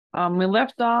We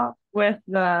left off with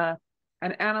an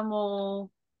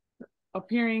animal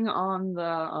appearing on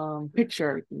the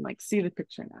picture. You can like see the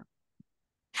picture now.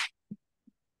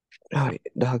 はい。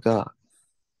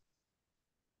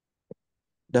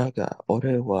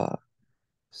俺は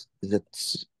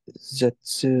絶滅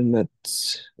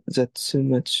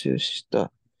し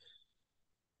た、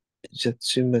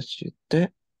絶滅し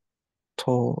て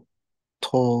と、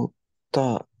と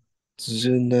た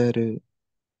ずねる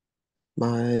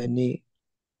前に、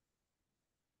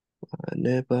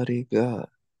粘りが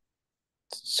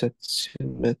絶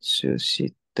滅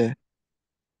して、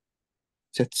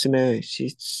説明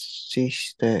し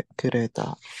てくれ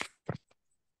た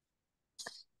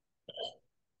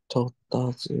と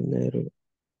尋ねる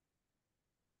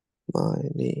前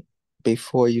に、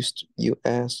before you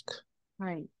ask,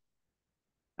 Right.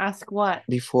 Ask what?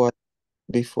 before,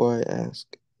 before I ask,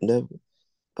 never,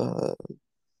 uh,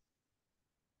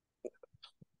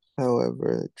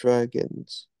 however,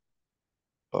 dragons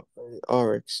are,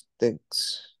 are extinct.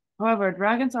 However,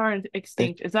 dragons aren't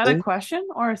extinct. Is that a Extinct? question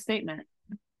or a statement?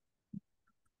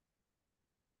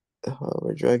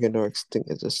 However, dragon are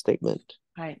extinct is a statement.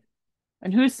 Right.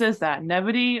 And who says that?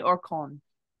 Nebody or Kon?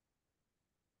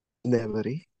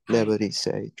 Right. Nobody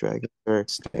say dragons are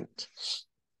extinct.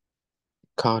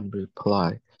 Can't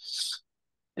reply.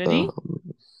 Did he?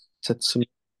 Um, Satsuma,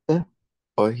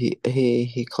 or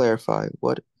he clarified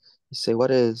what he say.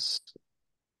 What is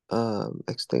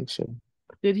extinction?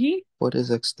 Did he? What is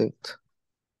extinct?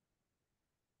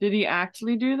 Did he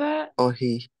actually do that? Or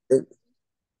he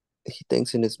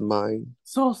thinks in his mind.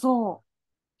 So.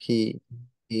 He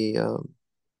he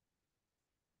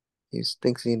he's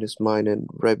thinking in his mind, and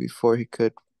right before he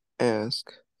could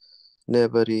ask,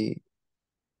 nobody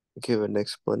give an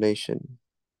explanation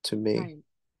to me. Right.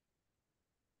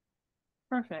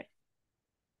 Perfect.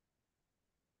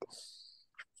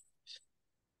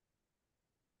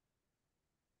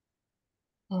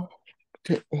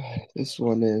 Okay, this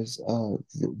one is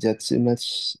絶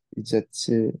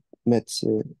滅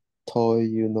と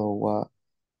いうのは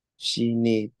死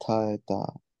に絶え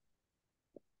た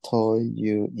と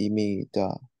いう意味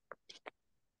だ。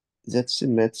絶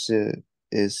滅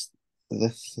is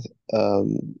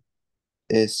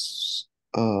is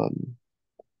um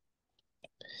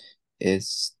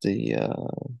is the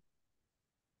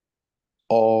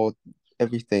all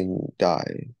everything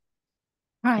die.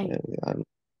 Right. I don't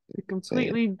To say it.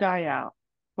 completely die out.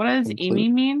 What does Completely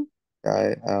Emi mean?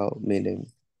 die out, meaning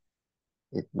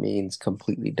it means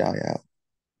completely die out.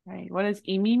 Right. What does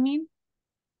Emi mean?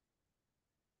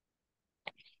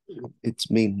 It's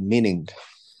meaning.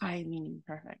 I mean,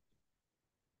 perfect.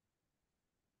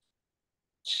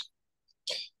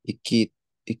 生き、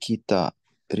生きた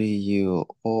理由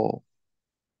を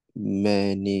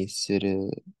目にす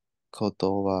るこ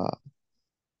とは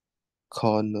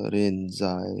金輪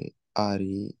際あ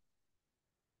り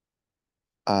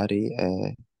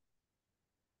え、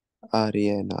あり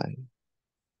えない。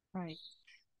Right.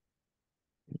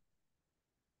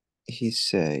 He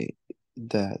say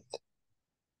that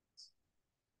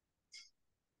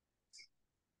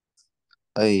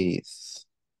a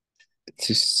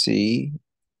to see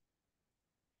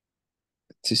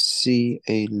to see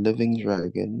a living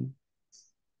dragon,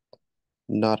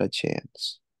 not a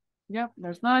chance. Yep.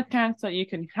 There's not a chance that you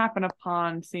can happen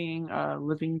upon seeing a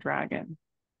living dragon.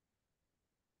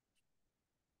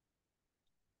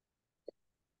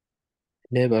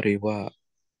 粘りは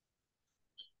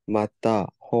ま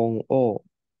た本を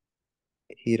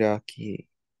開き、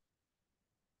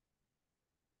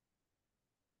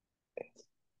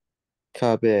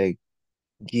壁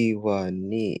際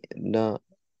に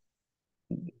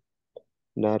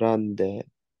並んで、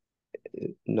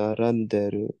並んで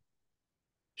る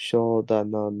小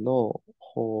棚の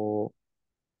方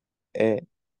へ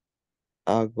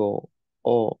顎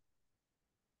を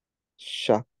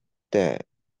しゃって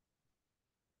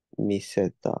見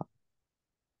せた。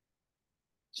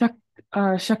し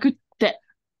ゃ、しゃくって。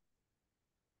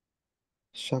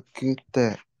しゃくっ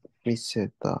て見せ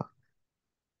た。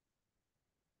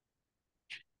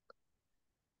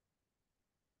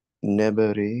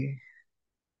眠り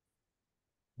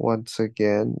once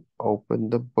again opened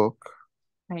the book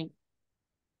Right.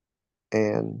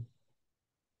 and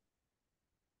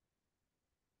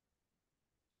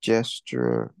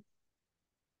gesture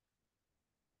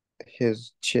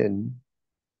his chin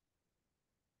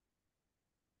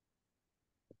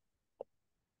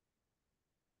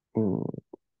mm,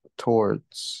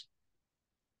 towards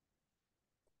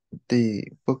the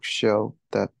bookshelf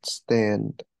that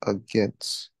stand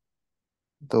against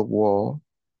the wall.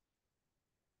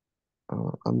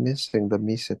 I'm missing the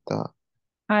miseta.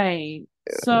 Hi.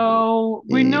 So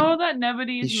we He know that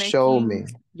Nebody he is showed me.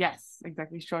 making, yes,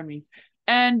 exactly, showed me.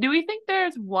 And do we think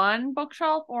there's one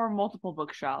bookshelf or multiple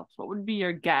bookshelves? What would be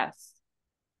your guess?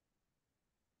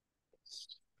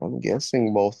 I'm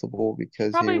guessing multiple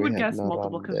because Probably here we would have guess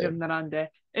multiple because we have Narande. Narande.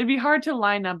 It'd be hard to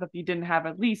line up if you didn't have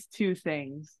at least two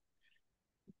things.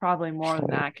 Probably more than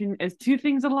Hi, that. Is two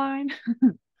things a line?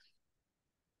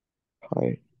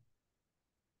 hi.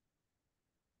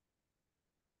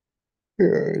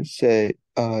 Here say,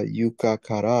 床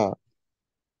から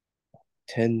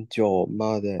天井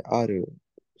まである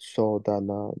書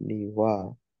棚に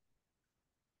は、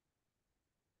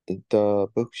the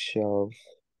bookshelves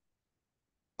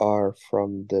are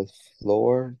from the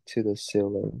floor to the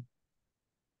ceiling.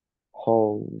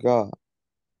 本が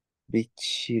びっ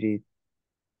ちり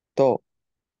と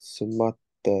詰まっ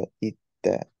てい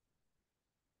て、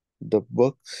the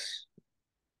books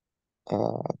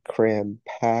cram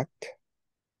packed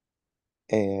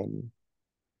and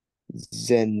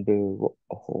全部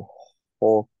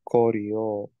ほこり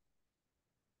を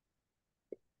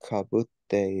かぶっ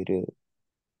ている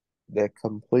that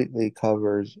completely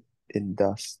covers in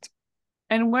dust.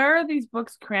 And where are these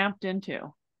books cramped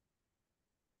into?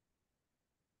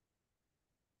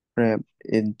 Cramp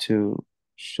into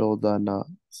書棚。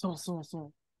そ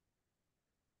う。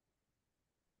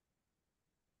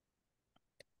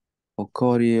ほ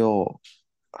こりを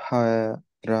払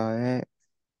え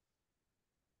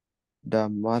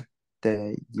黙っ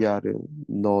てやる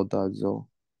のだぞ。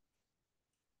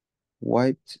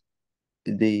Wiped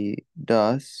the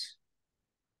dust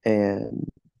and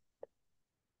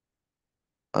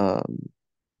um,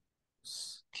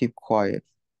 keep quiet.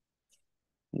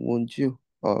 Won't you?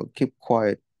 Keep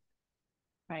quiet.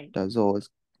 Right. That's always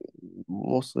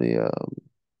mostly uh,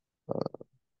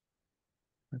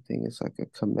 I think it's like a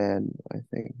command. I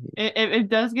think It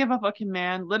does give up a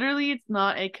command. Literally, it's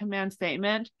not a command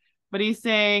statement, but he's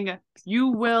saying, you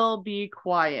will be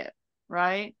quiet,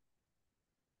 right?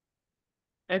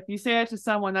 If you say it to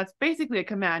someone, that's basically a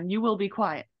command. You will be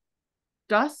quiet.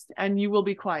 Dust and you will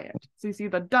be quiet. So you see,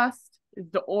 the dust is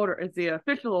the order, is the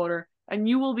official order, and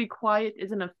you will be quiet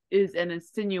is an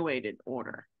insinuated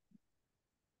order.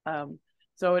 Um,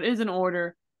 so it is an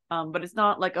order, but it's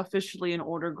not like officially an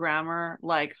order grammar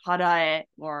like harae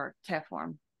or te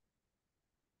form.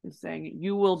 Is saying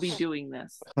you will be doing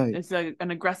this. はい。It's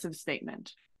an aggressive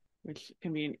statement,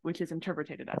 which is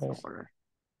interpreted as an order.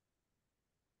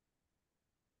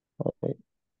 はい。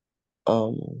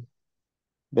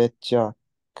めちゃ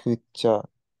くちゃ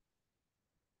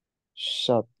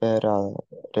喋ら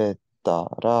れた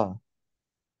ら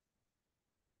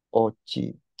落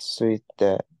ち着い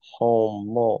て本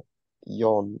も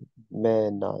読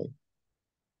めない。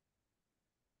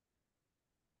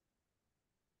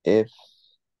If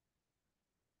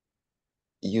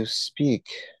you speak,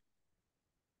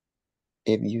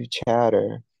 if you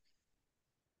chatter,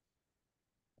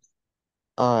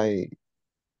 I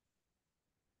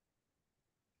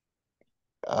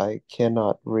I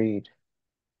cannot read.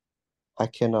 I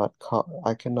cannot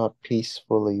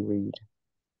peacefully read.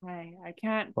 Right. I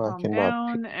can't Or I calm cannot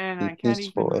down and be I can't even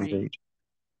peaceful and read. read.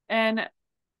 And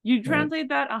you Right. translate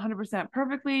that 100%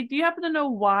 perfectly. Do you happen to know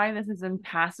why this is in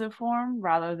passive form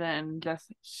rather than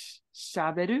just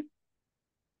shaberu?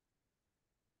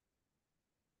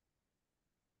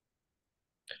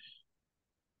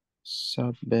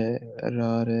 喋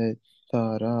られ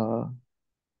たら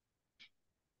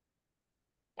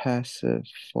passive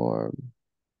form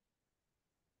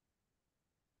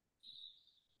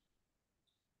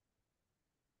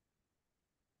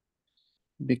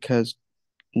because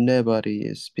nobody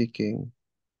is speaking.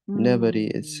 Nobody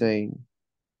is Mm. saying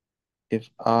if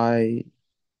I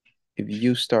if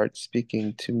you start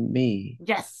speaking to me,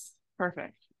 Yes,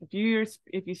 perfect. If you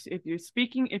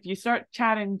start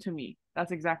chatting to me,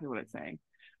 that's exactly what it's saying.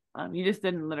 You just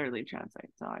didn't literally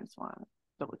translate, so I just want to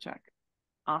double check.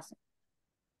 Awesome.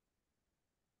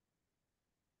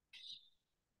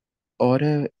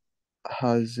 俺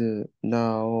はず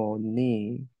なの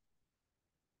に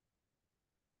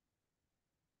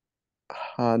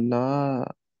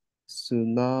話す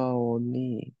の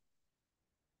に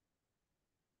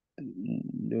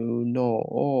布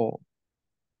を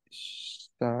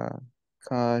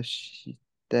探し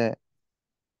て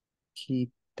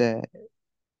きて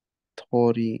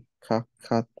取りか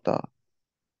かった。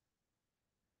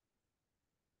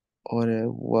俺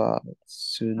は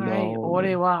素はい、直に、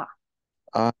俺は。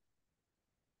I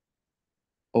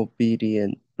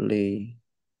obediently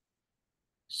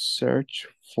search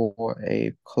for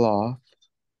a cloth,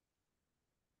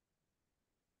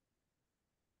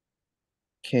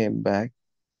 came back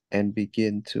and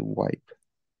begin to wipe.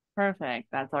 Perfect.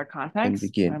 That's our And context.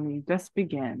 begin. And we just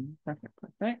begin. Perfect.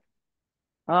 Perfect.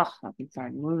 Oh, that thing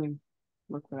started moving.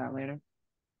 Look for that later.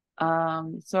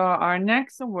 So our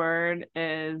next word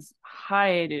is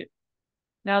haeru.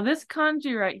 Now this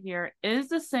kanji right here is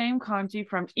the same kanji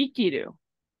from ikiru.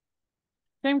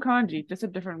 Same kanji, just a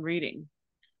different reading.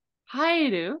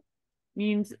 Haeru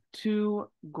means to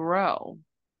grow.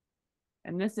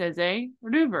 And this is a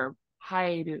ru verb,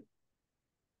 haeru.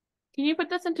 Can you put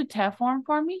this into te form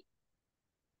for me?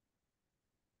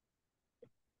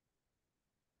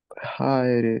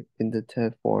 Haeru in the te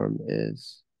form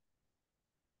is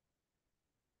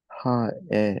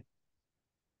haete.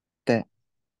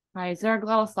 Hi, is there a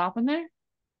glottal stop in there?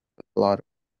 Glottal.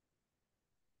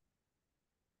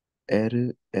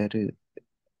 Eru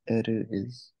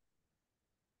is,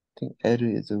 I think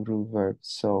eru is a root verb,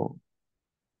 so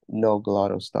no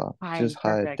glottal stop. Hi, Just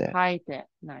perfect. haete. Haete.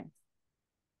 Nice.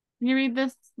 Can you read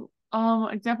this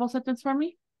example sentence for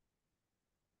me?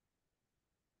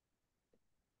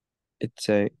 It's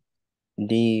a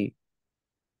ni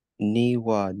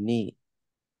wa ni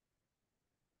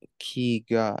ki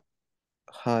ga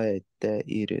haete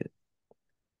iru.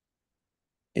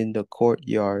 In the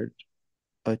courtyard,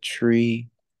 a tree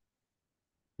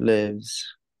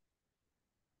lives.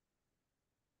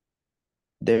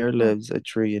 There lives a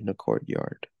tree in the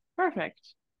courtyard. Perfect.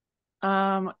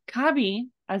 Kabi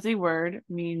as a word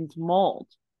means mold.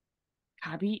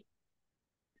 Kabi.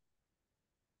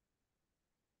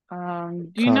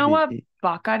 Do you know what Kabi.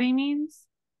 bakari means?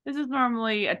 This is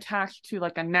normally attached to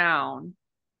like a noun.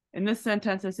 In this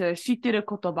sentence, it says shitteru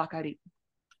koto bakari,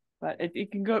 but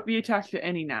it can be attached to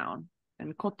any noun.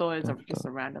 And koto is just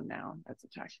a random noun that's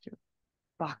attached to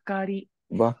bakari.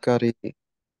 Bakari,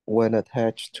 when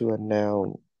attached to a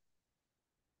noun,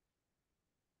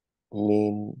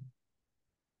 mean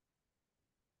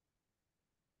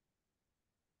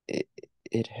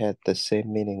it had the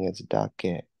same meaning as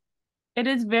dake. It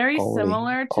is very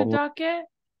similar to Only. dake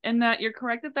in that you're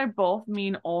correct that they both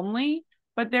mean only,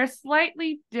 but they're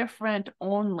slightly different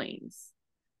onlys.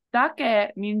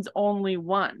 Dake means only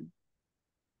one.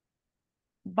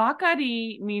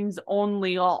 Bakari means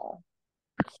only all.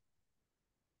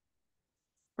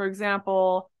 For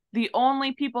example, the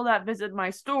only people that visit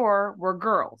my store were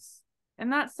girls.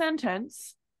 In that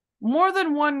sentence, more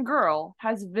than one girl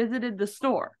has visited the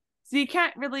store. So you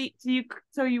can't really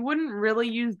so you wouldn't really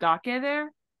use dake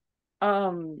there.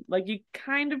 Like you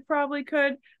kind of probably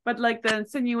could, but like the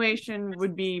insinuation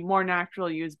would be more natural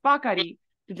to use bakari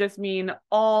to just mean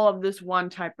all of this one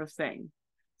type of thing.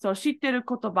 So shitteru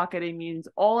koto bakari means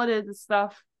all it is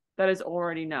stuff that is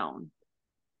already known.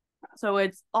 So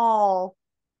it's all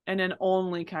in an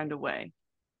only kind of way.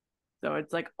 So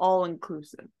it's like all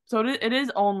inclusive. So it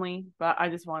is only, but I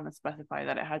just want to specify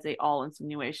that it has a all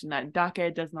insinuation that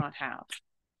dake does not have.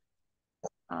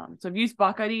 So if you use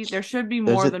bakari, there should be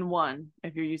more than one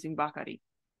if you're using bakari.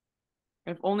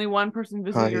 If only one person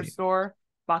visits your store,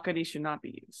 bakari should not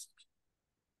be used.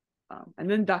 And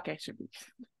then dake should be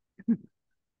used.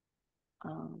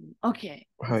 Okay,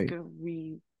 let's go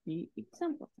read the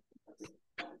example.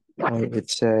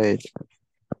 It said,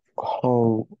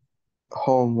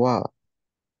 home wa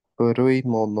furui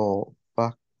mono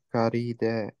bakkari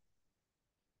de,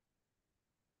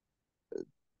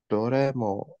 dore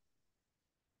mo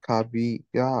kabi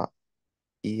ga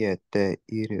iete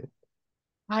iru.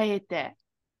 Haete.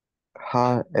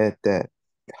 Haete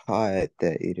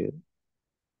iru.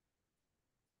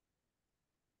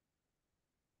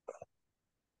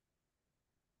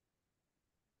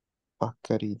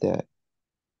 Bakkari de.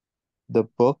 The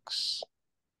books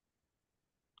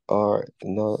are,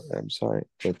 no, I'm sorry,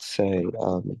 let's say,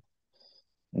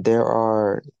 there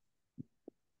are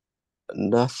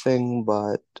nothing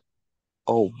but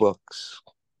old books.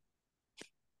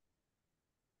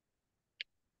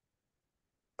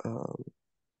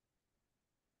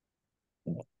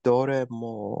 Dore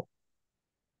mo,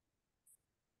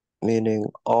 meaning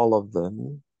all of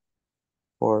them,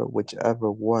 or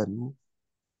whichever one.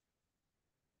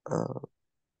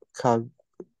 Kabiga,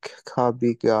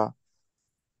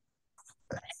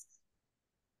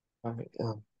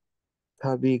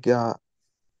 kabiga,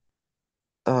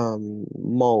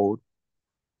 mode,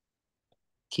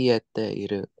 kiete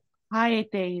iru.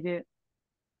 Haete iru.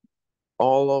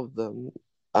 All of them,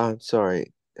 I'm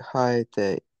sorry,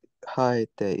 haete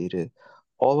iru.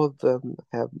 All of them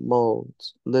have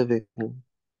molds living.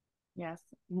 Yes,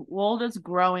 mold is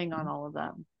growing on all of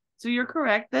them. So you're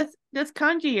correct. This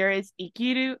kanji here is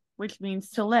ikiru, which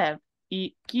means to live.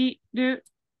 Ikiru.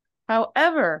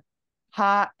 However,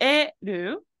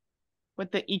 haeru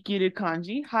with the ikiru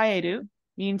kanji, haeru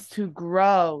means to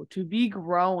grow, to be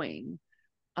growing.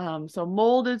 So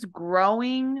mold is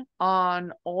growing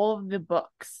on all of the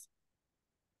books.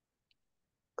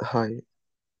 はい。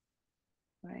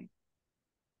Right.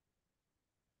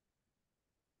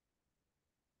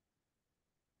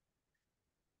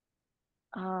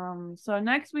 So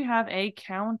next we have a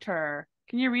counter.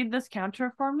 Can you read this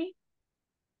counter for me?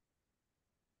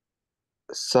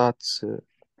 冊、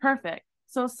Perfect.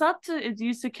 So satsu is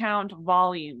used to count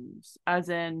volumes, as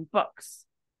in books.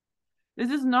 This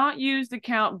is not used to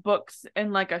count books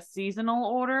in like a seasonal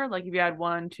order. Like if you had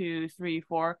 1, 2, 3,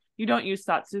 4, you don't use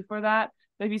satsu for that.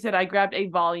 But if you said I grabbed a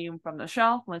volume from the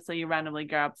shelf, let's say you randomly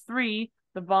grabbed 3,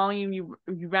 the volume you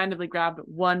randomly grabbed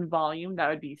 1 volume, that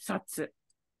would be satsu.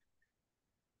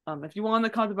 If you want to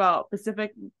talk about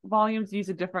specific volumes, use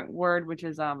a different word, which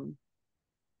is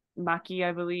maki,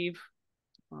 I believe.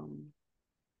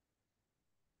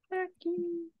 Maki,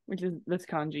 which is this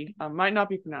kanji. Might not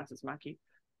be pronounced as maki.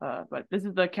 But this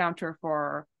is the counter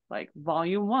for like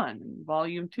volume 1,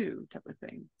 volume 2 type of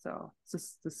thing. So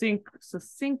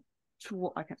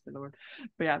succinctual, I can't say the word,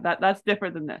 but yeah, that's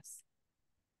different than this.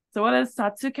 So what does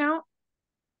satsu count?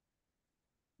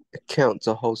 it counts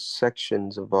the whole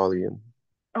sections of volume.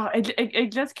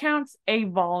 It just counts a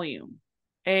volume,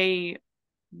 or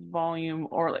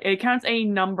it counts a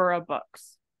number of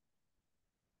books.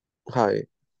 はい。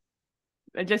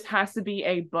 It just has to be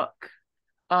a book.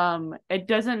 It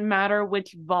doesn't matter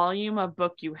which volume of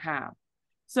book you have.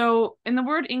 So in the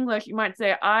word English, you might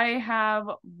say, I have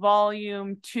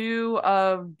volume 2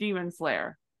 of Demon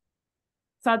Slayer.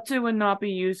 Satsu would not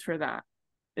be used for that,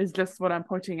 is just what I'm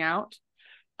pointing out.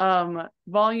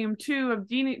 Volume 2 of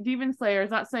Demon Slayer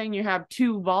is not saying you have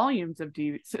 2 volumes of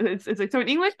Demon. So in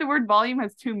English, the word volume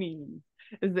has 2 meanings,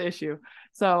 is the issue.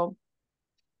 So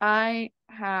I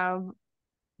have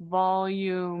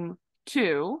volume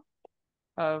 2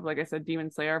 of, like I said, Demon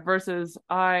Slayer versus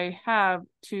I have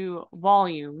 2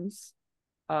 volumes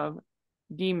of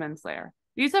Demon Slayer.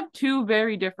 These have 2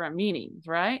 very different meanings,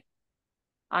 right?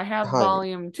 I have はい。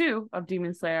 volume 2 of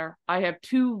Demon Slayer. I have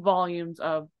 2 volumes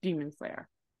of Demon Slayer.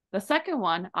 The second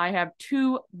one, I have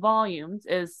 2 volumes,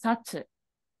 is satsu.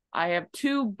 I have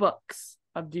 2 books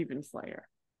of Demon Slayer.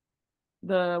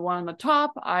 The one on the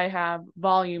top, I have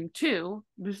volume 2,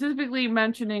 specifically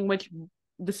mentioning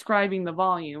describing the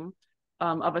volume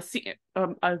of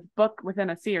a book within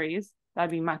a series.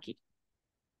 That'd be maki,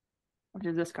 which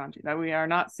is this kanji that we are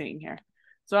not seeing here.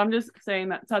 So I'm just saying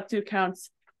that satsu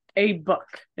counts a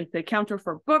book. It's a counter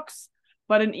for books,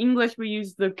 but in English we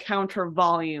use the counter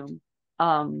volume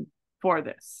for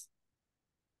this.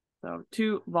 So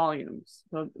 2 volumes.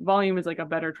 So volume is like a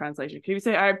better translation. If you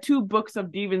say I have 2 books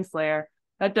of Demon Slayer,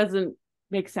 that doesn't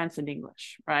make sense in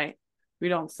English, right? We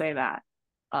don't say that.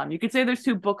 You could say there's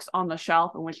 2 books on the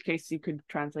shelf, in which case you could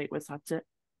translate with satsu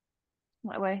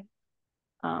that way.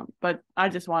 But I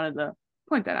just wanted to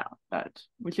point that out,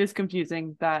 which is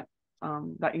confusing that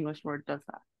that English word does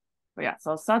that. But yeah,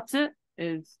 so satsu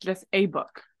is just a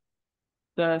book.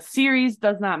 The series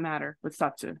does not matter with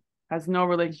satsu. Has no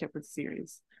relationship with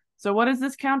series. So what is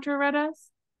this counter read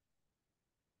as?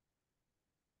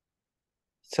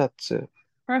 冊、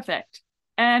 Perfect.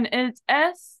 And is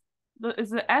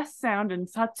the S sound in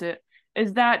satsu,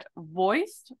 is that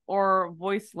voiced or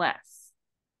voiceless?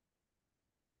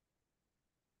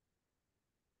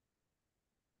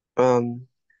 I'm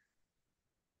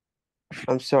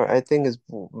sorry, I think it's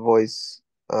voice.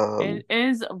 It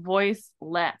is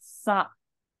voiceless. Sa.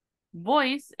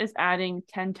 Voice is adding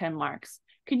 10 marks.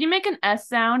 Could you make an S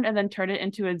sound and then turn it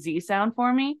into a Z sound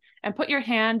for me? And put your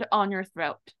hand on your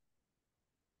throat.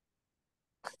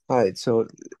 Alright, so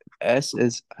S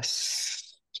is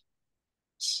S,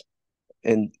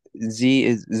 and Z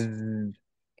is Z,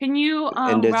 Can you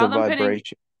and there's a rather than putting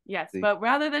vibration. yes, but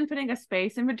rather than putting a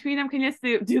space in between them, can you just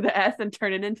do the S and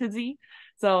turn it into Z?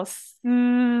 So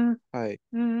Hi,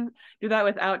 do that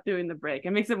without doing the break.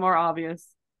 It makes it more obvious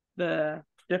the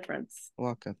difference.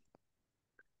 waka.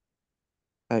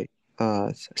 Hi,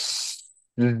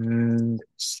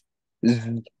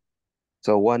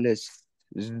 so one is,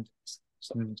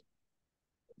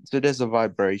 so there's a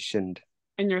vibration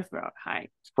In your throat, hi. And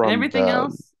from everything the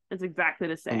else is exactly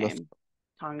the from the same.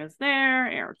 Tongue is there,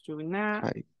 air is doing that.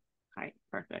 hi. Hi,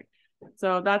 perfect.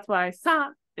 So that's why sa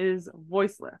is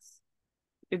voiceless.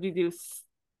 If you do,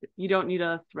 you don't need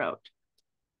a throat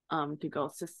to go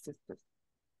sis.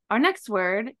 Our next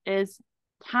word is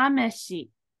tameshi.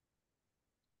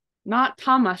 Not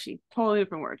tamashi, totally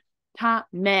different word.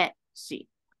 Tameshi.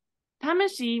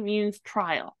 Tameshi means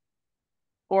trial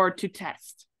or to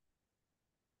test,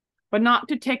 but not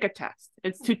to take a test.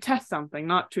 It's to test something,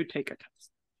 not to take a test.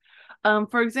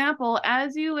 For example,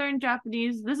 as you learn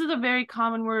Japanese, this is a very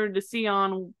common word to see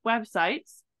on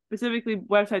websites, specifically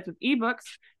websites with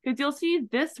ebooks, because you'll see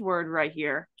this word right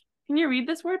here. Can you read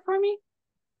this word for me?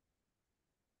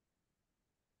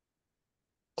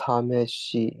 試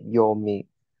し読み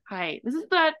Hi.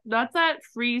 That's that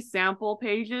free sample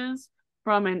pages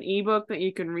from an ebook that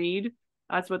you can read.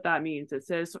 That's what that means. It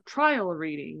says trial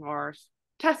reading or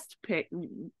test pick,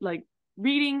 like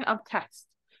reading of text.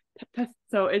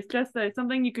 So it's just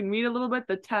something you can read a little bit,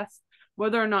 the test,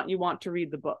 whether or not you want to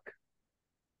read the book.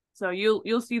 So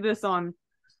you'll see this on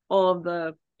all of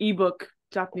the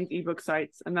Japanese ebook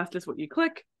sites, and that's just what you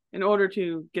click in order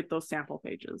to get those sample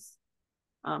pages.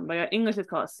 But yeah, English is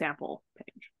called a sample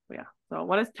page. But yeah. So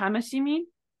what does tamashi mean?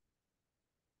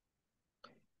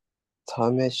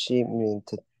 試し mean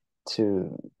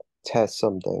to test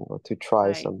something or to try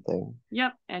Right. something.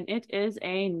 Yep, and it is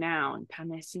a noun,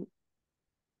 tameshi.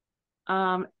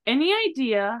 Any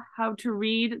idea how to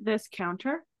read this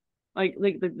counter? Like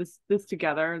this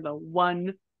together, the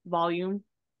one volume.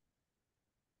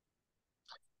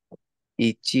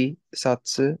 1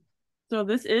冊 So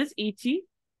this is ichi,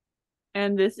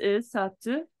 and this is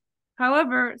satsu.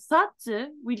 However, satsu,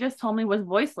 we just told me was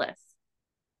voiceless.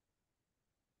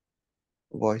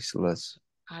 voiceless.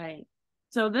 Right.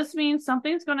 So this means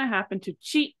something's going to happen to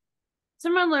chi.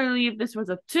 Similarly, if this was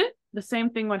a t, the same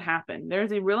thing would happen.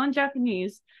 There's a rule in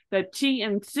Japanese that chi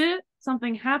and t,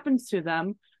 something happens to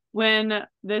them when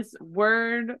this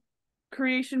word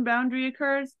creation boundary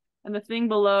occurs and the thing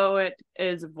below it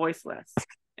is voiceless.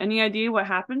 Any idea what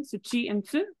happens to chi and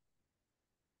t?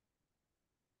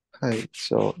 Hi.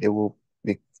 So it will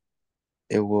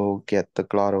get the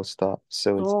glottal stop.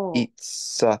 So it's Oh. 1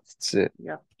冊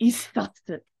Yeah.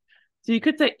 Issatsu. So you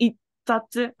could say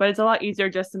itsatsu, but it's a lot easier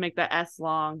just to make the S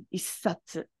long.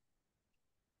 Issatsu.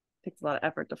 Takes a lot of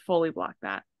effort to fully block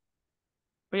that.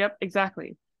 But yep,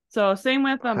 exactly. So same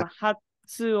with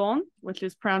hatsuon, which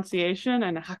is pronunciation,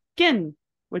 and hakken,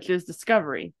 which is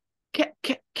discovery. Ke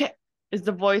is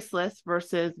the voiceless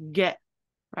versus get,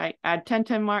 right? Add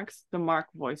 10 marks, the mark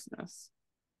voiceless.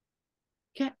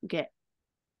 Ke.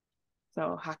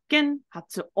 So hakken,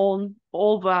 hatsuon,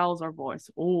 all vowels are voice.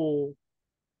 Oh.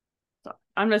 So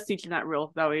I'm just teaching that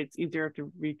rule. That way it's easier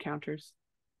to read counters.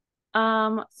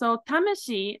 So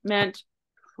tameshi meant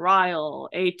trial,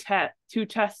 a test, to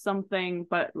test something,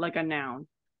 but like a noun.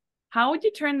 How would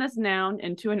you turn this noun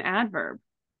into an adverb?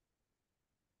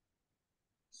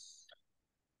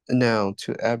 Now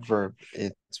to adverb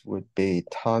it would be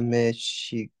試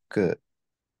しく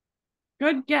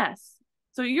Good guess.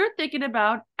 So you're thinking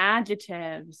about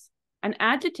adjectives. An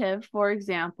adjective, for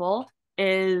example,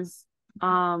 is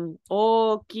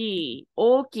oki.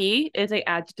 Oki is a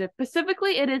adjective.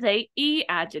 Specifically, it is a e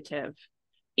adjective.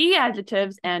 E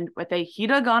adjectives end with a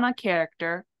hiragana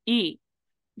character, e.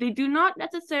 They do not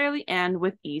necessarily end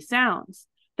with e sounds.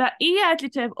 The e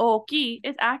adjective oki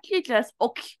is actually just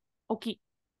oki, oki.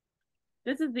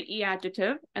 This is the e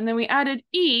adjective, and then we added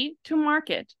e to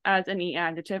mark it as an e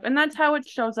adjective, and that's how it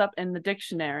shows up in the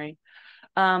dictionary.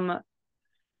 But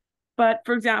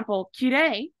for example,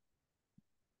 kirei,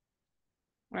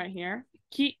 right here,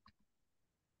 ki,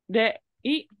 de,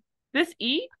 e, this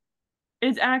e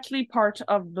is actually part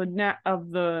of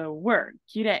the word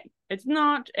kirei. It's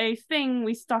not a thing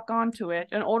we stuck onto it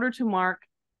in order to mark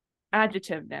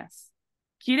adjectiveness.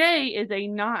 Kirei is a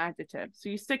na adjective, so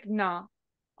you stick na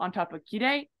on top of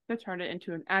kirei to turn it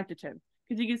into an adjective.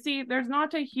 Because you can see there's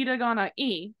not a hiragana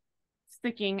e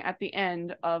sticking at the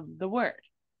end of the word.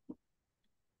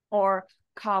 Or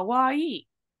kawaii,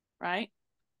 right?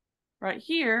 Right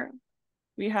here,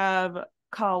 we have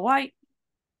kawaii,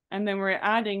 and then we're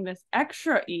adding this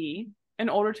extra e in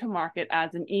order to mark it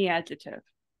as an e adjective.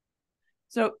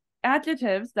 So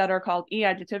adjectives that are called e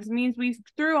adjectives means we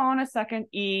threw on a second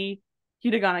e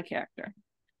hiragana character.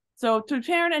 So to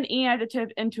turn an e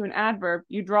adjective into an adverb,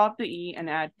 you drop the e and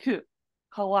add ku.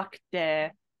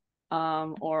 Kawakute,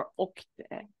 or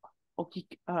okite,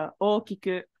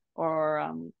 okiku,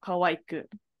 or kawaiku,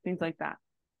 things like that.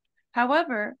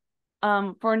 However,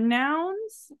 for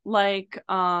nouns like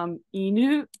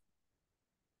inu,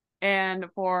 and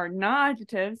for na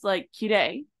adjectives like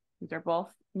kirei, these are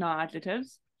both na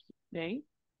adjectives, kirei,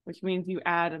 which means you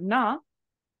add na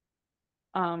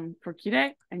for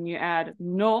kirei, and you add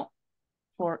no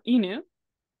for inu.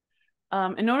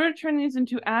 In order to turn these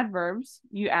into adverbs,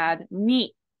 you add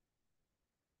ni,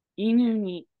 inu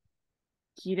ni,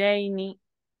 kirei ni,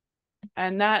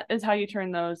 and that is how you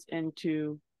turn those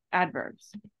into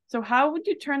adverbs. So how would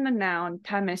you turn the noun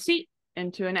tameshi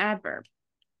into an adverb?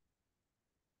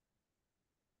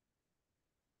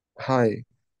 Hi.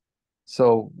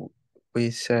 So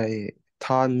we say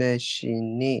試し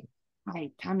に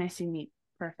Right, 試しに.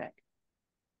 Perfect.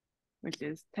 Which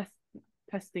is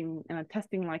testing in a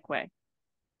testing-like way.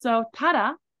 So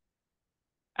tada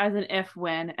as an if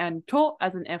when and to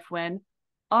as an if when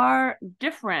are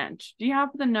different. Do you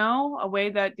happen to know a way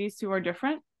that these two are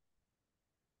different?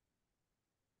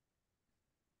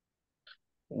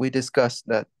 we discussed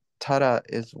that tada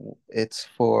it's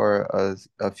for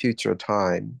a future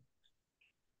time.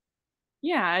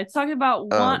 Yeah, it's talking about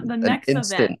the An next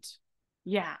instant, event.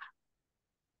 Yeah.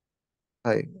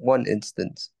 one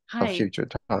instance of Hi. future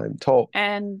time. To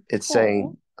And it's to,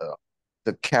 saying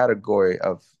the category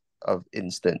of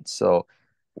instance. So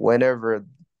whenever yes,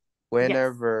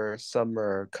 whenever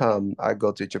summer come, I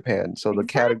go to Japan. So the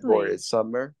category exactly. is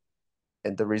summer,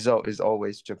 and the result is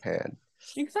always Japan.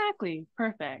 Exactly.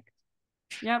 Perfect.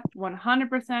 Yep,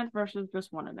 100% versus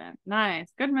just one event.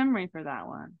 Nice. Good memory for that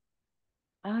one.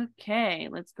 Okay,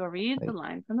 let's go read the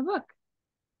line from the book.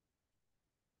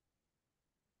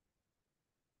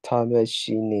 試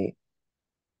しに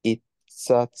一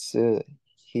冊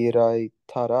開い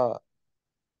たら、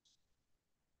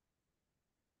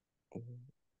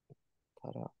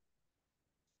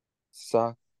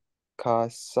さか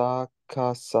さ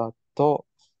かさと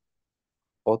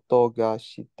音が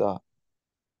した。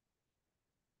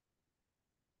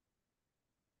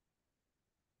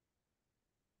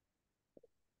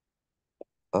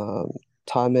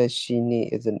試しに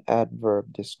is an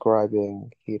adverb describing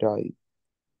開い。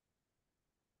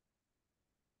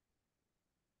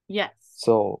Yes.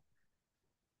 So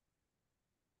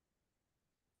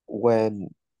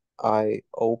when I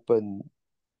open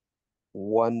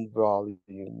one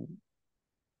volume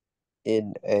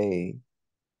in a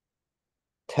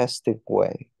testing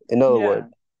way, in other Yeah.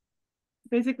 words,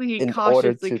 Basically, he in order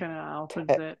cautiously to kind of opens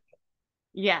te- it.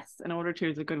 Yes, in order to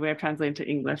is a good way of translating to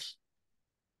English.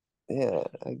 yeah,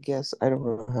 I guess I don't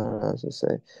know how else to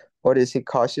say. Or is he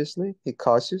cautiously? He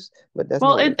cautious, but that's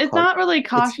Well, not what it's not really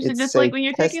cautious. It's it's just like say when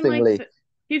you're taking like testingly.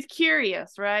 he's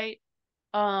curious, right?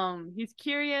 He's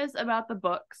curious about the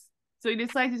books, so he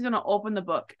decides he's gonna open the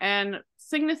book. And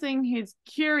signifying his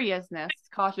curiousness,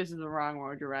 cautious is the wrong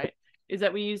word, you're right, is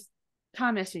that we use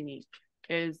tameshini,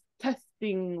 is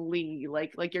testingly,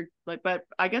 like you're like, but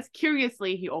I guess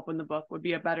curiously he opened the book would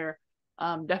be a better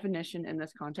definition in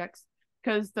this context.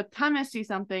 Because the tameshi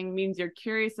something means you're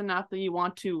curious enough that you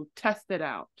want to test it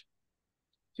out.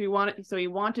 So he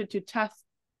wanted to test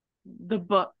the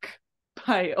book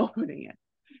by opening it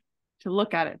to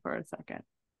look at it for a second.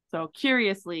 So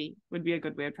curiously would be a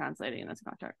good way of translating in this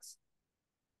context.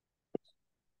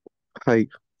 Like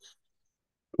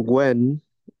when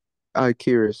I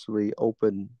curiously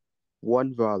open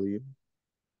one volume,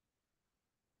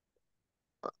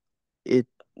 it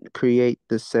create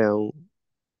the sound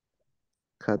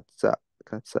katsa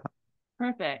katsa.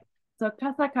 Perfect. So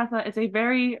kasa kasa is a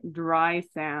very dry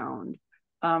sound.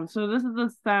 So this is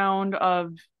the sound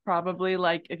of probably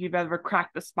like if you've ever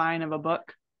cracked the spine of a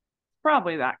book,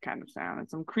 probably that kind of sound.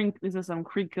 It's some this is some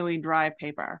creakily dry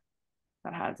paper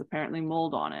that has apparently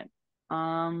mold on it.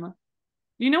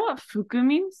 Do you know what fuku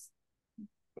means?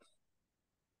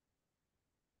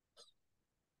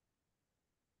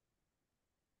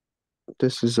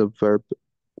 This is a verb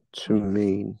to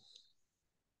mean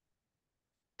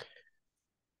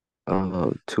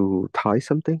to tie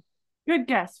something. Good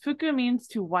guess. Fuku means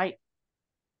to wipe,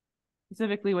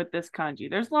 specifically with this kanji.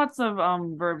 There's lots of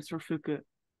verbs for fuku,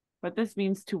 but this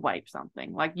means to wipe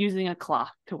something, like using a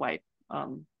cloth to wipe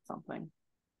something.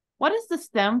 What is the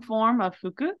stem form of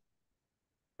fuku?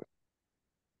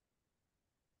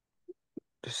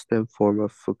 The stem form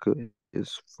of fuku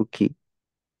is fuki.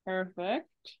 Perfect.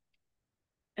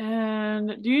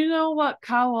 And do you know what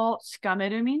kao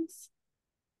shikameru means?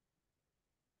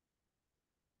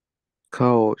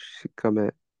 Kao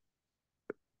shikameru.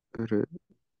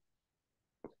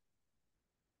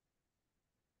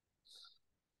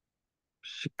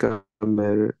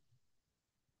 Shikameru.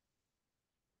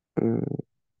 Mm,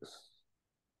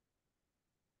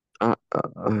 uh, uh,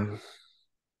 uh,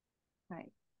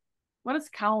 Right. What does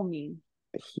kao mean?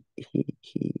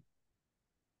 he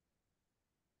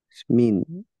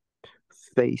mean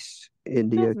face in It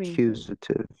the does mean face.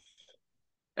 accusative.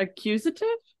 Accusative?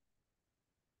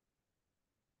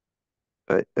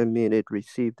 I mean, it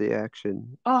received the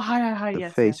action. Oh, hi. The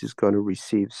Yes, face is yes. going to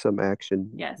receive some action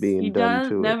Yes, he being done does.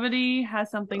 to it. Devotee has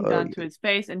something done to his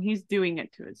face, and he's doing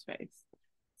it to his face.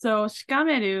 So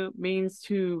shikameru means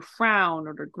to frown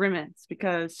or to grimace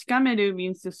because shikameru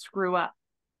means to screw up,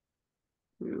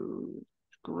 to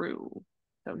screw.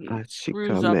 So he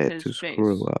screws up Shikame his to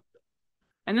screw face. up.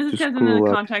 And this is To because in the screw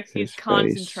up context he's his face.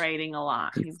 concentrating a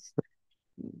lot. He's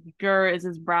Gur is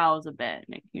his brows a bit,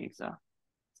 making so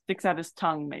sticks out his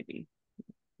tongue maybe.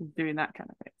 He's doing that kind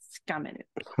of thing. Scamming it.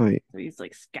 はい。 So he's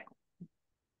like scout.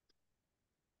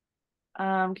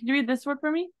 Can you read this word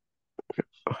for me?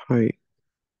 はい。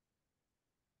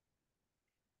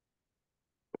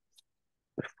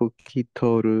拭き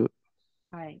取る。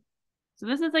 Hi. So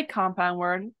this is a compound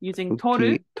word using 拭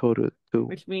toru, き取る to.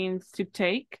 which means to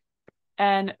take,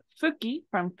 and fuki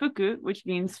from fuku, which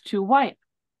means to wipe.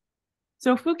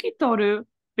 So fukitoru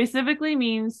specifically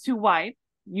means to wipe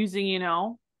using,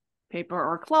 paper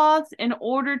or cloths in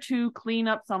order to clean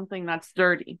up something that's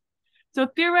dirty. So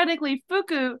theoretically,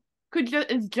 fuku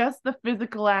is just the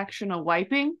physical action of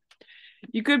wiping.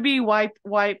 You could be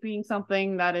wiping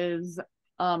something that is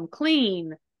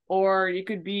clean, or you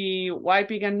could be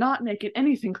wiping and not making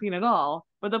anything clean at all.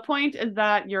 But the point is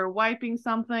that you're wiping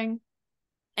something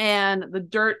and the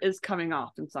dirt is coming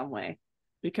off in some way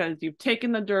because you've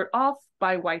taken the dirt off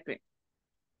by wiping.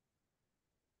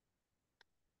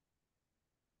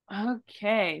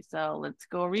 Okay, so let's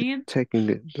go read. Taking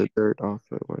the dirt off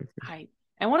the wife. はい。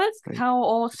And what does はい。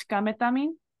顔をしかめた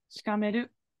mean? しかめ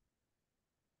る。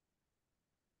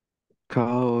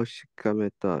顔をしか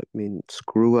めた means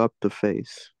screw up the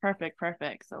face. Perfect,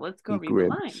 perfect. So let's go He read the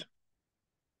line. grins.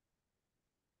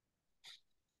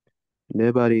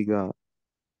 粘りが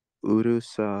うる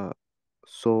さ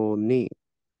そうに。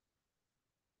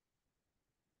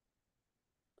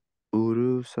う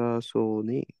るさそう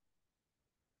に。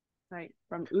Right,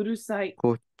 from うるさい。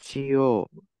こっち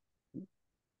を。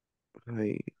は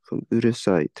い。From うる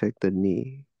さい, take the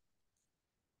knee.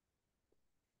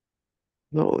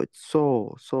 No, it's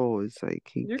so. So it's like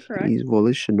You're correct. he's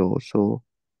volitional. So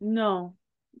No.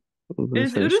 うる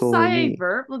Is さいそう urusai a に。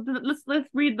 verb? Let's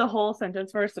read the whole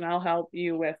sentence first, and I'll help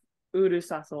you with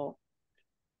urusaso.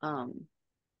 は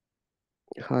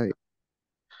い。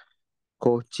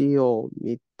こっちを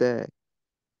見て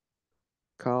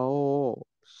顔を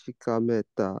しかめ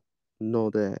たの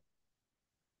で、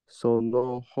そ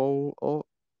の本を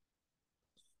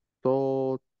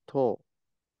そっと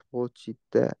閉じ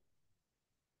て、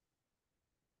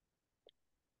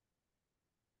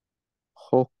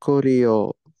ほこり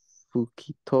を拭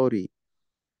き取り、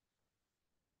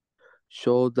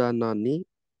小棚に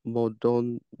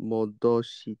戻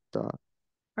した。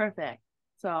perfect.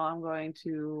 So I'm going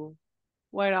to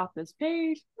white off this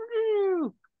page.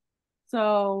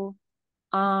 So,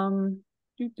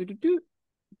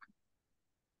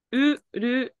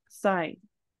 urusai.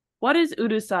 What is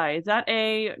urusai? Is that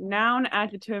a noun,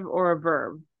 adjective, or a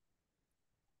verb?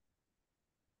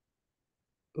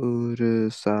 う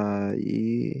るさ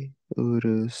い、う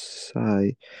るさ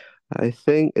い。I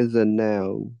think is a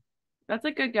noun. That's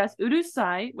a good guess.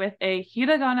 Urusai with a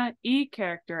hiragana e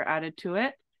character added to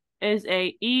it is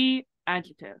a e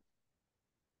adjective.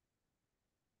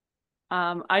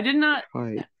 I did not.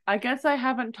 はい。 I guess I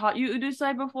haven't taught you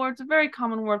urusai before. It's a very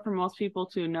common word for most people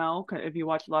to know if you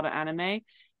watch a lot of anime.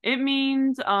 It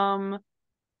means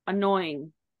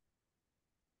annoying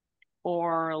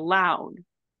or loud.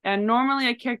 And normally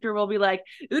a character will be like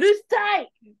urusai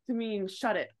to mean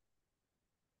shut it,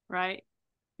 right?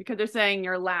 Because they're saying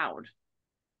you're loud.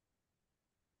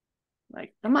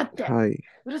 Like damate, はい。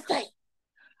 urusai.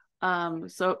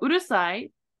 So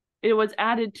urusai, it was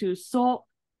added to so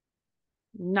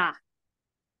na.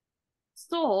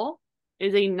 So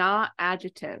is a na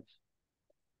adjective.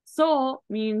 So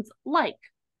means like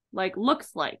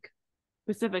looks like,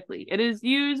 specifically. It is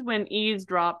used when e is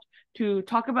dropped to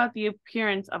talk about the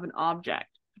appearance of an object.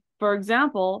 For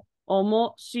example,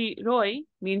 omoshiroi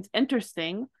means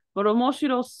interesting, but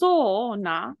omoshiro so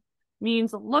na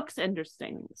means looks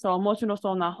interesting. So omoshiro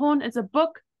so na hon is a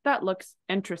book that looks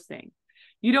interesting.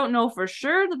 You don't know for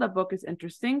sure that the book is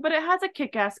interesting, but it has a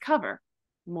kick-ass cover.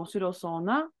 Omoshiro so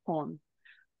na hon.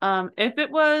 If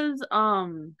it was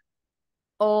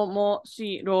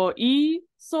omoshiroi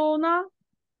so na,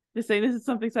 to say this is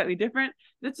something slightly different,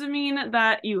 this would mean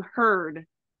that you heard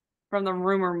from the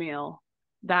rumor mill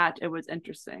that it was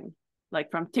interesting,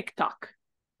 like from TikTok.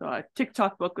 So a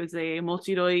TikTok book was a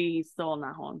mochiroi so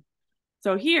nahon.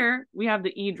 So here we have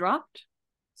the e dropped,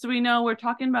 so we know we're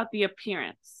talking about the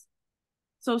appearance.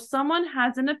 So someone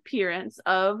has an appearance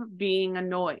of being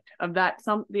annoyed, of that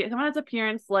someone has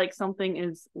appearance like something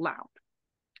is loud,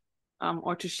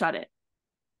 or to shut it.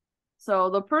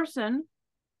 So the person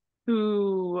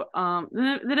who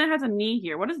then it has a ni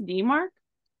here. What does ni mark?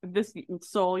 This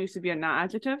soul used to be a not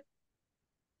adjective.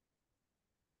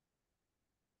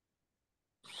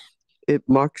 It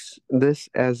marks this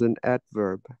as an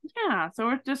adverb. Yeah, so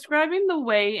we're describing the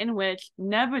way in which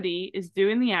nebody is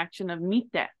doing the action of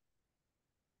mite.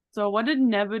 So what did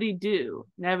Nebudi do?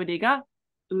 Nebudi が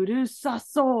うるさ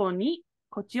そうに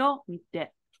こっちを見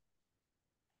て。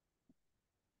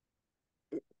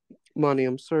Money,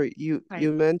 I'm sorry. You はい。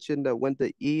 you mentioned that when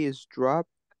the E is dropped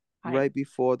はい。 right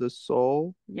before the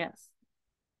soul, Yes.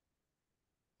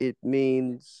 it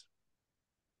means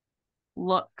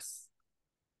Looks.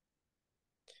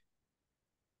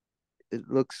 it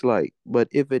looks like. But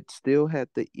if it still had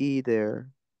the E there,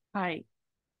 はい。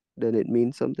 then it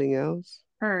means something else.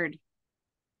 Heard.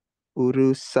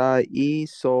 Urusai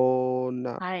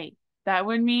sona. はい. That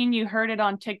would mean you heard it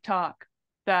on TikTok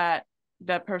that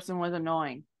that person was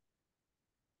annoying.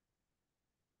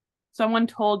 Someone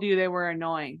told you they were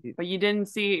annoying, but you didn't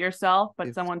see it yourself, but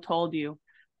If someone told you.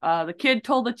 The kid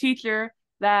told the teacher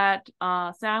that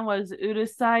Sam was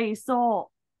urusai so.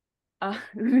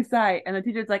 Urusai. And the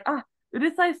teacher's like,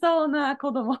 urusai so na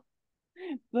kodomo.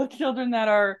 The children that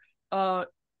are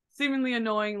seemingly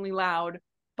annoyingly loud,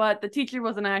 but the teacher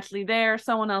wasn't actually there.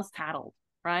 Someone else tattled,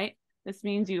 right? This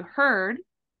means you heard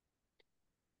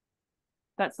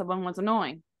that someone was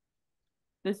annoying.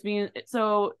 This means,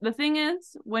 so the thing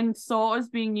is, when so is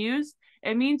being used,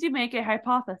 it means you make a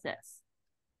hypothesis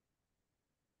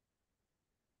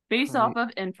based off of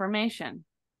information.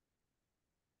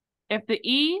 If the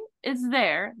E is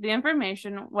there, the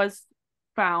information was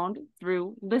found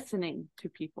through listening to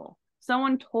people.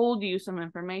 Someone told you some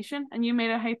information and you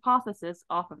made a hypothesis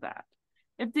off of that.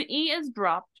 If the E is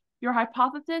dropped, your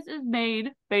hypothesis is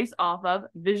made based off of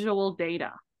visual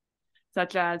data,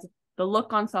 such as the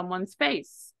look on someone's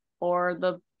face or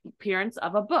the appearance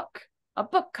of a book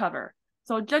cover.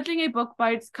 So judging a book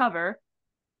by its cover,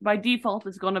 by default,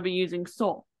 is going to be using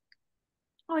soul.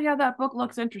 Oh yeah, that book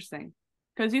looks interesting.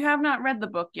 Because you have not read the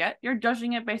book yet. You're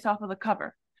judging it based off of the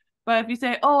cover. But if you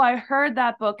say, oh, I heard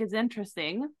that book is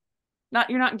interesting,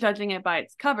 you're not judging it by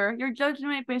its cover. You're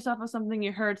judging it based off of something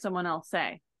you heard someone else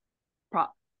say.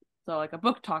 So like a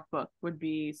book talk book would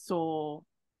be soul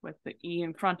with the E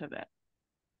in front of it.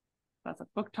 That's a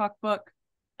book talk book.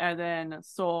 And then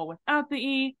soul without the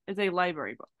E is a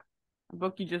library book. A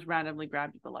book you just randomly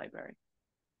grabbed at the library.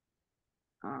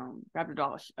 Grabbed it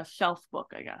off a shelf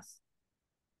book, I guess.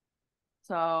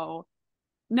 So,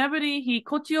 Nebudi, he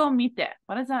kochi o mite.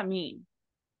 What does that mean?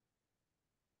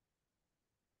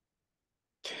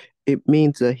 it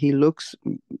means that he looks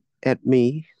at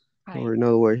me, Hi. or in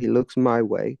other words, he looks my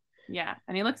way, Yeah,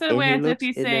 and he looks at it and way he as if looks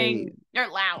he's in a saying,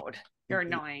 "You're loud. You're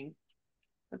annoying."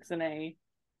 Looks in a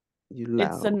you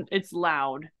loud. it's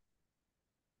loud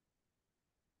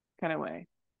kind of way.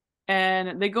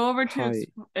 And they go over to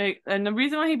Hi. and the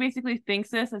reason why he basically thinks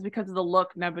this is because of the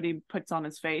look Nebudi puts on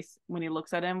his face when he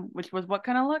looks at him, which was what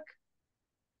kind of look?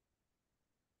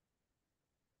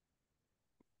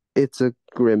 It's a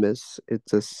grimace.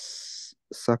 It's a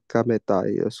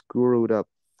sakametai, a screwed up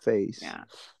face. Yeah.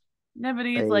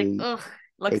 Nebudi's like, A ugh,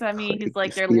 looks at me. He's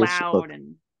like, they're fierce look. loud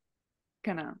and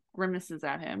kind of grimaces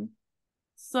at him.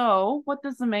 So, what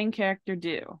does the main character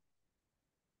do?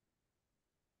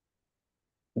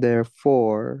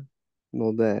 Therefore,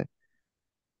 ので、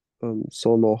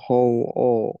その本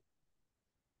を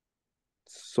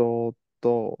そっ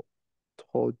と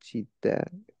閉じて、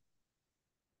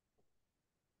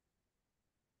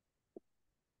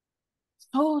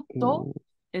Soto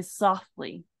is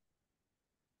softly.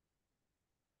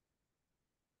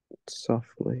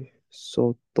 softly,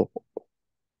 そっと。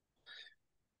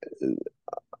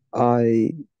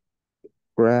I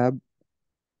grab,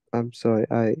 I'm sorry,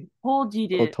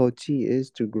 Tojiru. tochi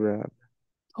is to grab,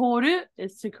 Toru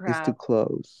is to is to grab.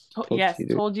 close. Yes,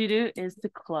 Tochiru. tojiru is to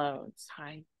close.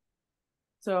 Hi.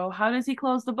 So how does he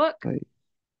close the book?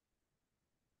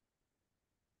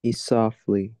 He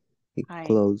softly, he Hi.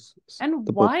 closes And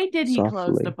the why book did he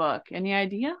close the softly. book? Any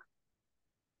idea?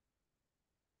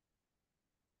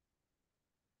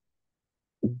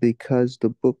 Because the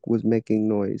book was making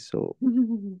noise, so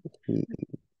he,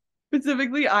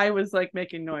 Specifically, I was like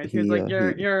making noise. He was like,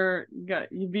 you're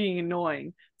being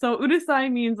annoying. So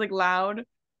urusai means like loud,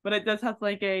 but it does have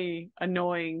like a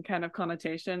annoying kind of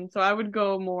connotation. So I would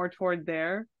go more toward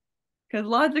there. Because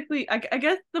logically, I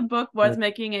guess the book was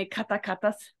making a kata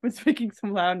was making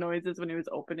some loud noises when he was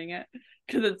opening it.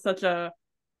 Because it's such a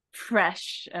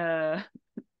fresh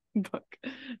book.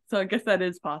 So I guess that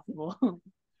is possible.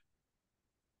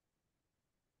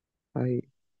 はい。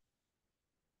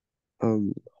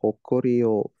ほこり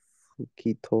を拭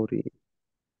き取り、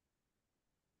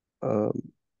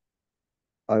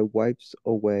I wipes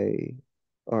away,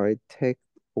 or I take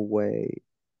away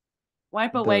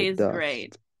Wipe the away is dust.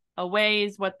 great. Away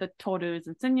is what the toru is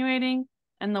insinuating,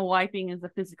 and the wiping is the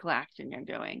physical action you're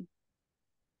doing.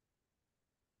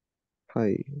 は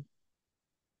い。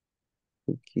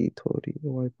拭き取り、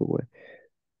wipe away。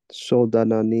書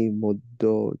棚に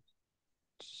戻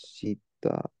し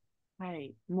た。はい。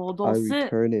I 戻す。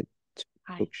 return it to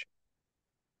はい。 bookshop.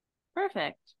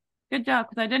 Perfect. Good job,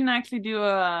 because I didn't actually do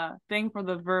a thing for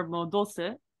the verb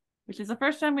modosu, which is the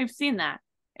first time we've seen that.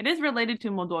 It is related to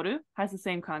modoru, has the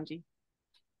same kanji.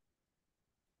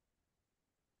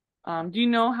 Do you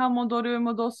know how modoru and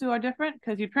modosu are different?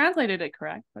 Because you translated it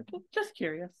correct, but just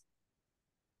curious.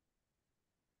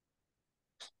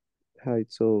 はい、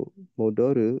so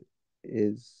戻る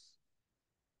is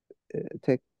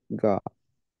tech が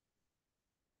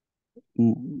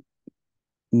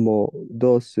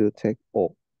戻す tech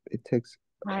を it takes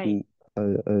はい。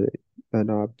 an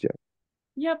object.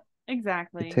 Yep, It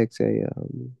exactly. takes a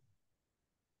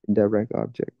direct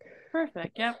object.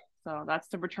 Perfect. Yep. So that's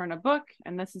to return a book,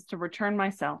 and this is to return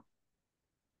myself.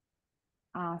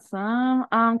 Awesome.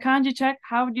 Kanji check.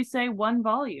 How would you say one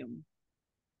volume?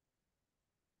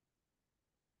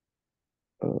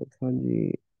 漢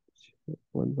字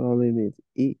one volume is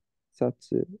一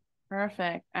冊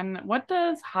Perfect. And what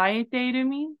does haeteiru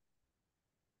mean?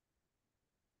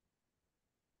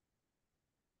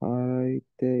 生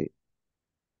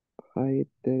え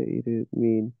ている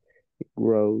mean it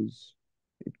grows,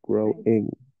 it Right. growing.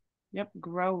 Yep,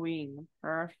 growing.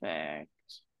 Perfect.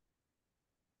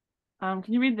 Can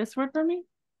you read this word for me?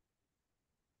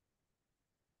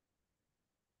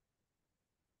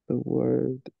 The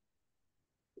word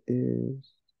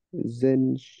is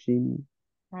zenshin.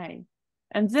 Right.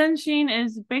 And zenshin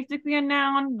is basically a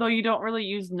noun, though you don't really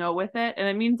use no with it, and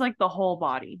it means like the whole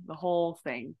body, the whole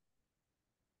thing.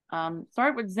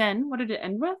 Start with zen. What did it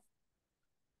end with?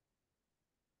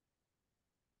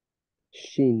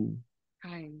 Shin.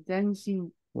 Hi,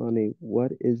 zenshin. Ronnie,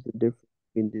 what is the difference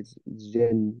between this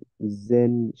Zen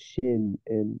Shin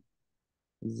and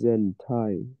Zen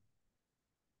Tai?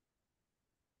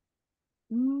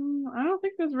 I don't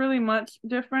think there's really much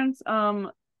difference.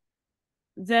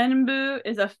 Zenbu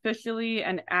is officially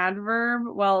an adverb,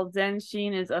 while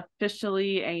zenshin is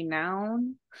officially a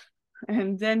noun.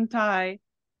 And zentai,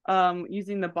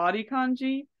 using the body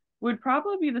kanji, would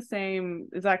probably be the same,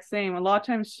 exact same. A lot of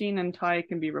times shin and tai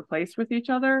can be replaced with each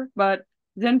other, but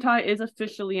zentai is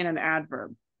officially in an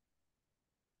adverb.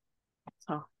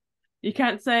 So you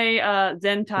can't say zentai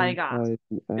Zen ga Tai is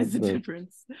an is the adverb.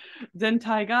 difference.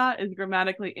 Zentai ga is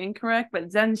grammatically incorrect, but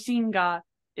zenshin ga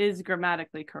is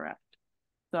grammatically correct.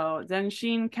 So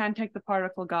zenshin can take the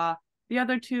particle ga. The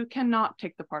other two cannot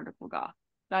take the particle ga.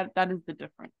 That is the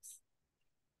difference.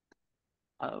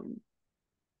 Um,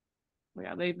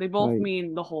 yeah, they both Tai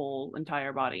mean the whole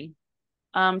entire body.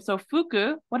 So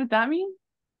fuku, what did that mean?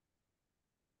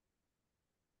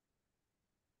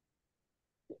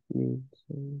 means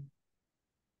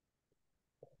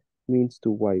means to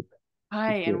wipe.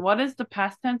 Hi, Okay. and what is the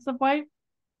past tense of wipe?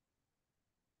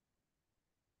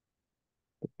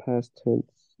 The past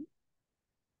tense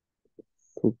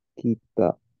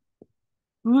fukita.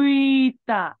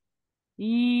 Fuita,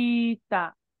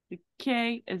 ita. The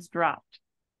K is dropped.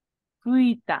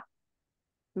 Fuita,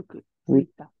 fuku, Fut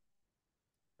fuita.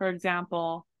 For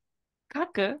example,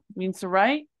 kaku means to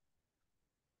write,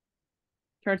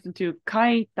 turns into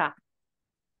kaita.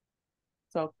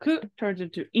 So ku turns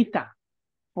into ita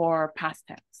for past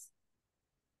tense.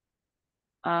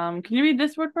 Can you read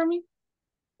this word for me?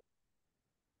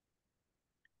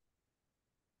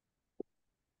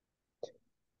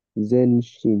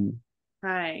 Zenshin.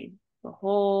 Hi, the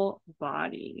whole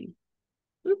body.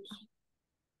 Oops.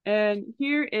 And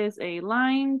here is a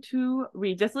line to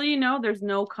read. Just so you know, there's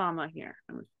no comma here.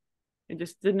 It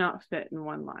just did not fit in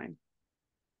one line.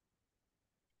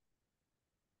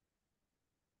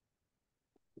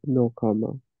 No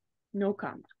comma. No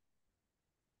comma.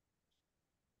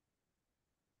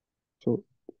 ちょ、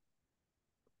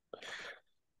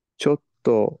ちょっ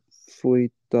と拭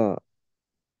いた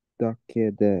だ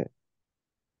けで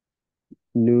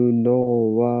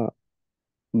布は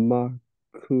真っ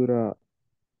暗、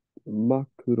真っ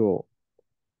黒。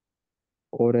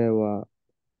俺は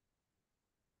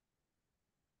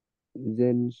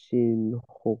全身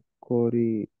ほこ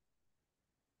り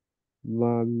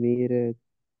まみれ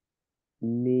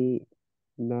に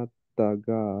なった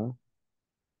が、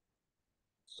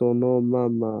そのま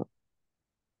ま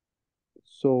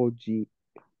掃除、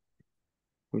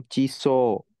地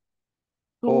層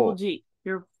を、Soji.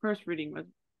 Your first reading was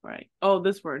right. Oh,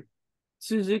 this word.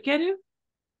 Suzukeru?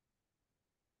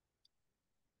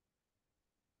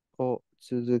 を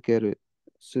続ける、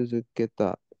続け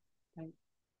た。Right.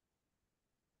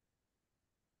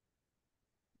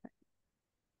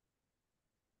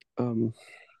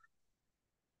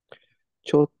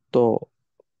ちょっと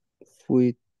拭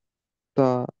い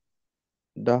た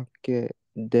だけ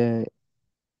で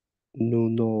布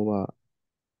は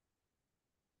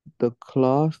the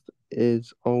cloth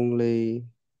is only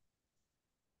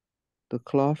the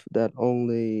cloth that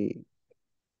only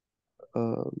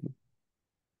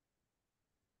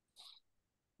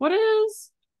What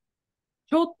does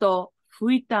ちょっと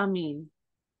拭いた mean?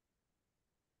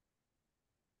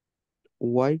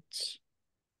 wipes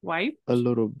Wiped? a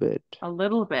little bit. A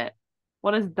little bit.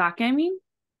 What does dake mean?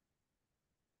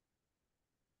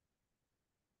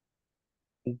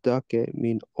 Dake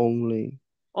mean only.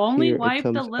 Only Here it wiped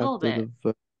a comes little after bit. the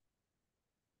verb.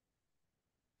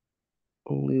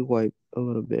 Only wipe a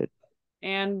little bit.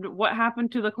 And what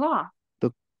happened to the cloth?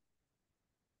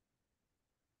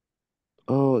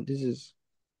 This is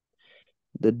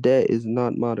the de is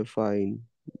not modifying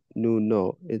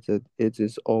no. It's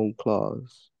its own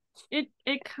clause.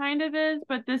 It kind of is,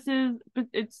 but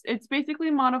it's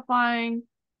basically modifying.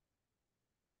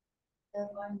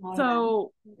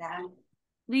 So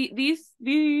these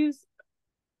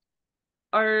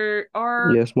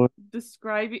are Yes,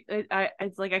 describing.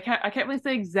 It's like I can't really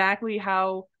say exactly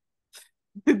how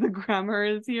the grammar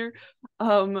is here.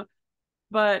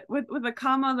 But with a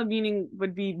comma, the meaning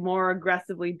would be more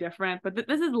aggressively different. But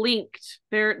this is linked.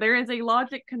 There is a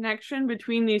logic connection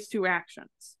between these two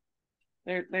actions.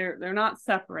 They're not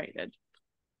separated.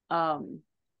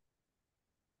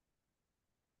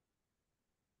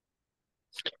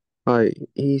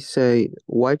 He say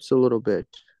wipes a little bit,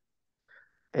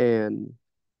 and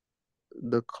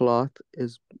the cloth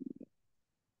is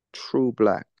true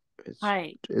black.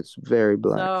 It's very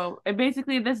black. So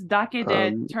basically this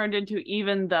dakede turned into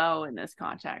even though in this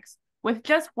context. With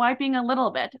just wiping a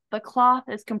little bit, the cloth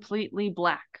is completely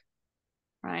black,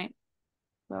 right?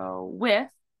 So with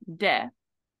de,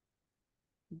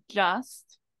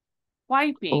 just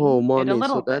wiping it a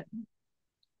little bit.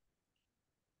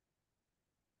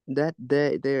 That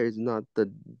there is not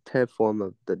the te form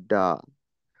of the da.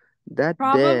 That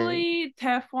probably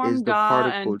te form is the da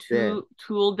particle and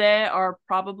tool de are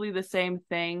probably the same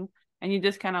thing, and you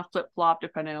just kind of flip flop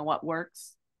depending on what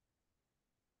works,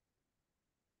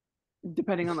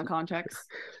 depending on the context.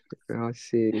 I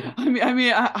see.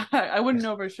 I wouldn't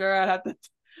know for sure. I'd have to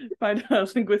find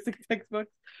linguistic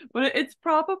textbooks, but it's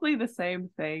probably the same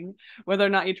thing, whether or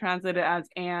not you translate it as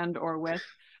and or with.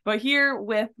 But here,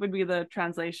 with would be the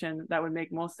translation that would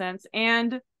make most sense,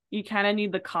 and you kind of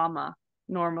need the comma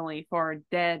normally for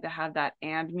dead to have that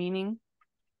and meaning.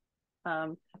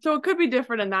 So it could be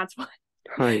different, and that's why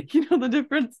you know the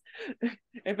difference.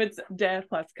 If it's de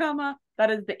plus comma,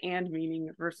 that is the and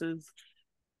meaning versus,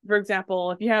 for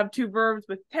example, if you have two verbs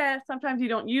with te, sometimes you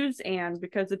don't use and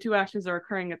because the two actions are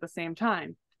occurring at the same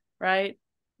time, right?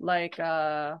 Like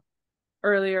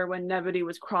earlier when Nebody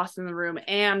was crossing the room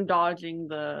and dodging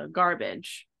the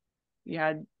garbage, you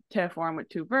had te form with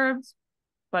two verbs,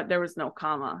 but there was no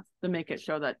comma to make it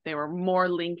show that they were more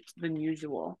linked than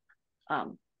usual.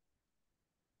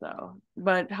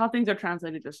 But how things are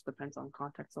translated just depends on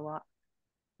context a lot.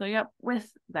 So yep,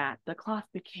 with that, the cloth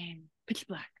became pitch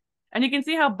black. And you can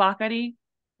see how Bakari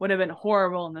would have been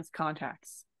horrible in this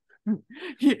context.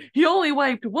 he only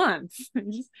wiped once.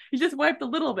 he just wiped a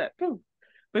little bit.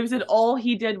 But if he said all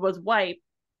he did was wipe,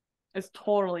 it's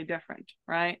totally different,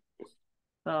 right?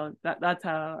 So that's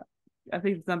how I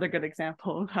think it's another good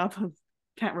example of how those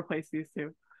can't replace these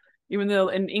two. Even though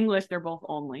in English they're both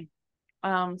only.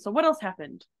 So what else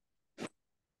happened?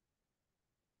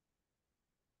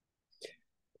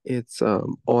 It's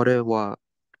俺は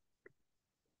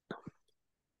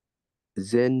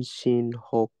全身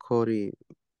ほこり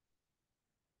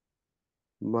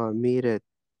まみれ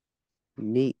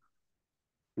に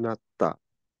なった。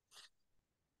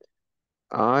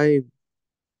I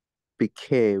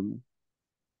became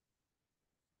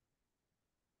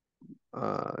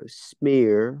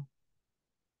smear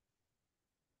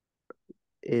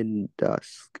in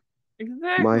dust.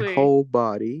 Exactly. My whole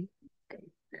body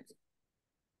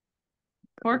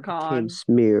became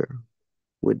smear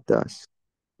with dust.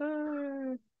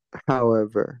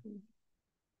 However,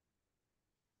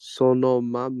 その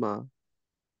まま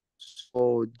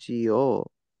掃除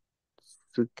を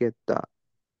つけた。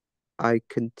I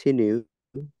continue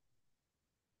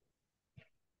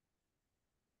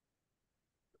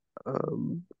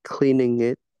cleaning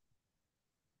it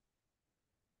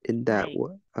in that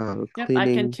way.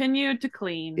 I continue to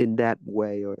clean in that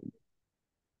way, or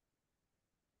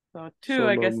so two,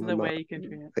 I guess, is the way you can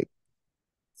treat it.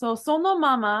 So sono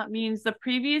mama means the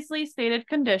previously stated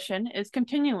condition is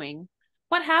continuing.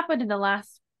 What happened in the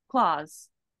last clause?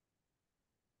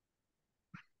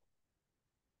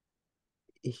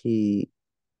 He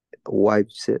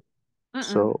wipes it. Mm-mm.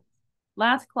 So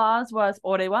Last clause was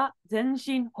俺は全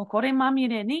身ほこりまみ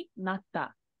れになっ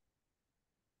た。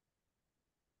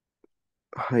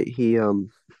he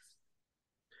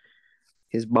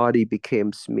his body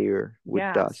became smeared with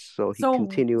Yes. dust. So he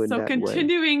continued in that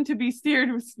continuing way. to be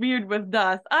smeared with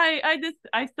dust.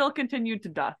 I still continued to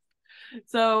dust.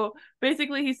 So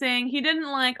basically he's saying he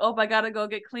didn't like, oh, I gotta go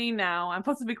get clean now. I'm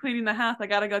supposed to be cleaning the house. I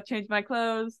gotta go change my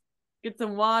clothes, get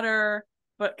some water,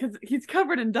 but because he's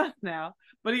covered in dust now,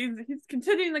 but he's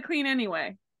continuing to clean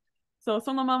anyway. So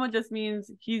Sonomama just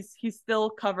means he's still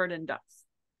covered in dust.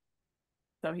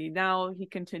 So he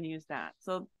continues that.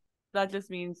 So that just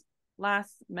means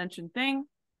last mentioned thing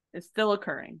is still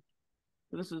occurring.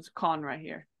 So this is con right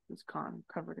here. This is con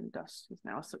covered in dust. Is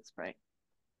now a soot spray.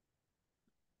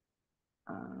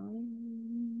 Do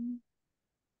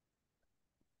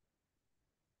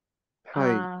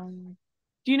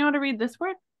you know how to read this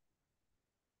word?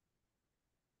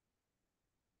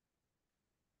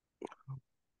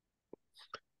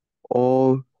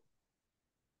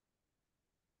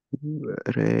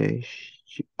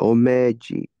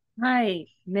 Omeji. Hi,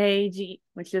 Meiji,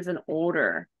 which is an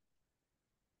order.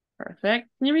 Perfect.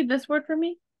 Can you read this word for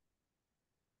me?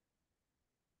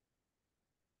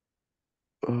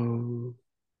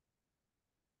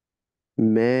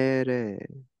 Mere.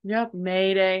 Yep,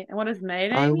 Mayday. And what does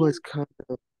Mayday I mean? was kind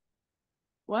of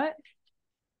What?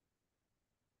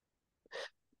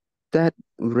 that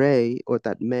Ray or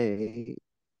that May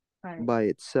Right. by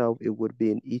itself, it would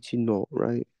be an Ichino,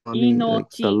 right? I mean, like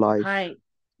the Inochi. life. Hi.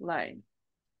 Life.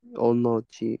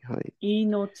 Onochi. Hi.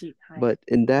 Inochi. Hi. But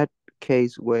in that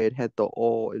case where it had the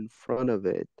O in front of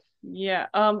it, Yeah.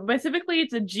 Specifically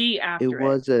it's a G it after it.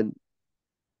 wasn't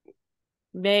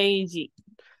Meiji.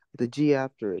 the G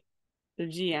after it. The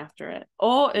G after it.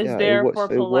 O is Yeah, there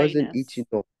for it wasn't politeness.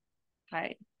 Ichino.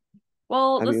 Hi.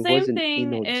 Well, I the mean, it same wasn't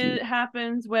thing Inoji.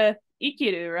 happens with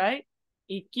ikiru, right?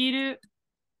 Ikiru,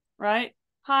 right?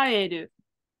 Haeru.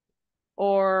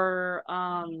 Or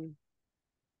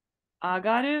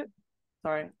agaru.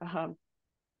 Sorry.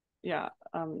 Yeah.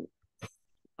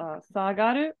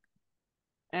 Sagaru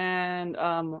and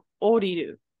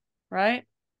oriru, right?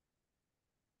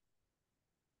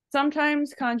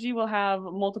 Sometimes kanji will have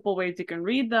multiple ways you can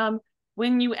read them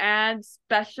when you add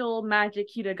special magic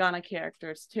hiragana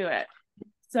characters to it.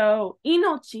 So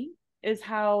inochi is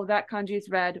how that kanji is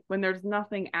read when there's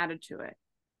nothing added to it.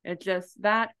 It's just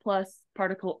that plus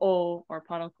particle o or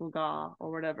particle ga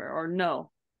or whatever, or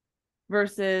no.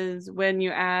 Versus when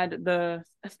you add the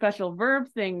special verb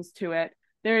things to it,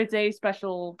 there is a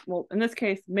special, well, in this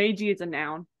case, meiji is a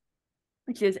noun,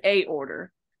 which is a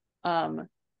order.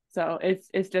 So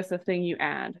it's just a thing you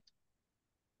add.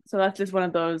 So that's just one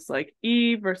of those like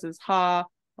e versus ha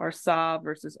or sa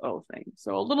versus o things.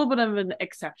 So a little bit of an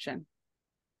exception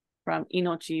from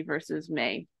inochi versus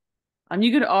mei.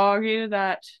 You could argue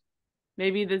that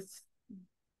maybe this,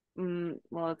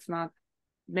 well, it's not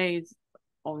mei's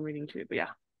own reading too, but yeah,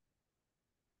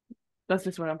 that's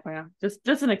just what I'm pointing out.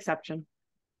 Just an exception.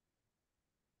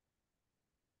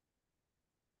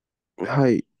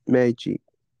 Hi, Meiji.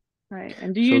 Right.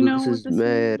 And do you So know this what is this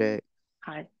means? Mere.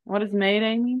 Hi. What does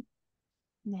mayday mean?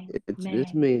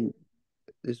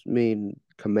 This mean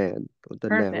command or the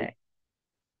noun. Perfect.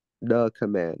 The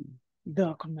command.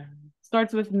 The command.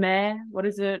 Starts with me. What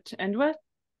does it end with?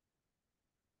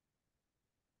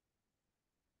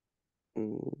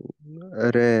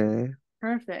 Re.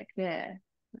 Perfect. Yeah.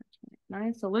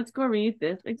 Nice. So let's go read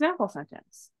this example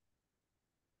sentence.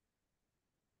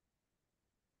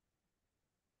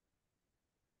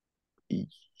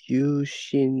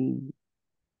 Yushin.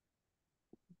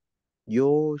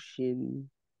 Yoshin.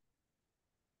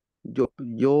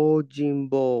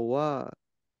 Yojimbo wa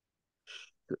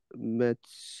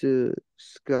Metsu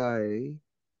Sky.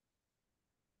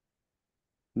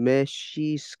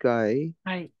 Meshi Sky.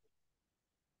 はい。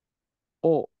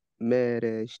を命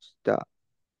令した。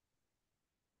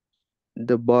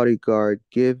The bodyguard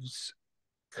gives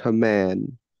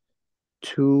command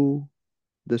to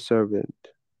the servant.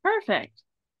 Perfect.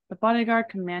 The bodyguard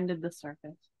commanded the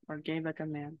servant or gave a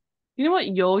command. You know what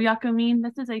yoyaku mean?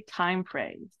 This is a time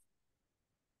phrase.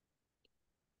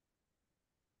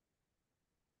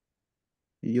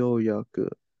 ようや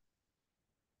く。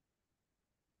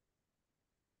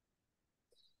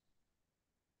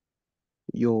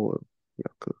ようや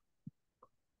く。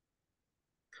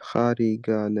針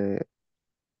金。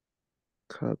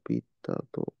かびた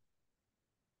と。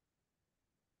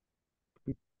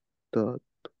だ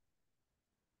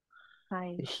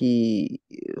Hi.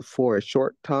 For a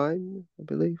short time, I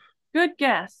believe. Good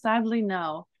guess. Sadly,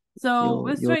 no. So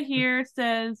this right here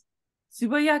says 素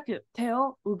早く手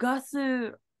を動かす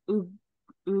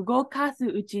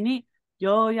うちに、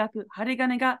ようやく針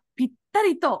金がぴった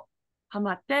りとは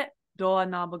まってドア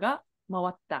ノブが回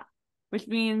った。Which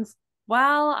means,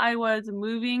 while I was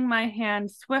moving my hand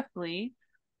swiftly,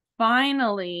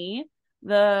 finally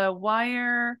the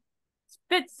wire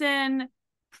fits in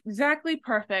exactly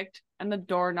perfect and the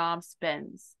doorknob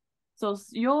spins. So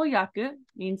ようやく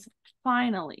means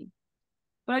finally.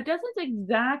 But it doesn't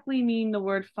exactly mean the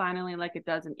word finally like it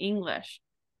does in English.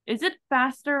 Is it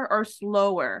faster or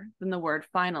slower than the word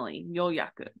finally? よう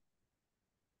やく.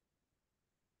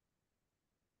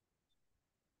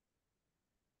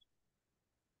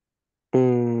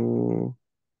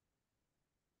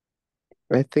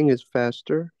 I think it's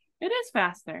faster. It is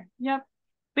faster. Yep.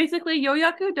 Basically,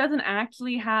 yoyaku doesn't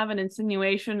actually have an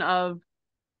insinuation of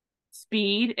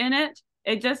speed in it.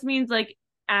 It just means like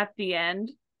at the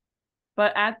end.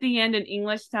 But at the end in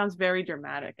English sounds very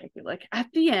dramatic. I feel like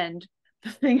at the end, the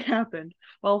thing happened.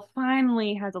 Well,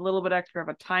 finally has a little bit extra of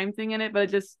a time thing in it, but it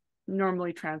just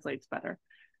normally translates better.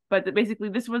 But basically,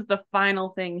 this was the final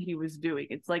thing he was doing.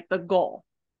 It's like the goal.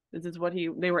 This is what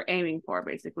they were aiming for,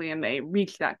 basically, and they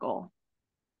reached that goal.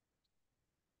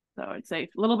 So it's a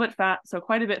little bit fast, so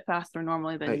quite a bit faster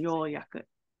normally than yoyaku. Do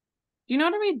you know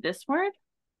how to read this word?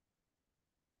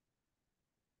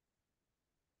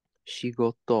 仕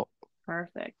事.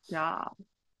 Perfect job.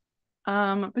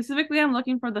 Specifically, I'm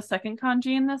looking for the second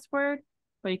kanji in this word,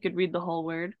 but you could read the whole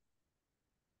word.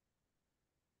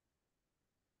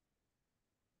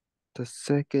 The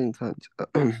second kanji.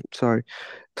 Sorry.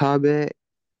 食べ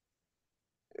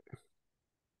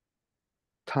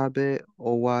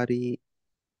終わり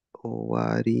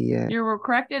へ. You were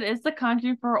correct. It is the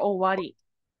kanji for owari.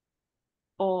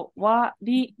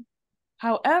 Owari.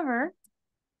 However,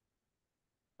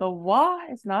 the wa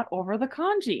is not over the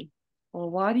kanji.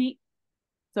 Owari.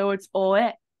 So it's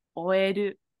oe,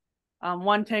 oeru.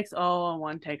 One takes o and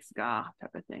one takes ga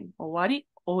type of thing. Owari,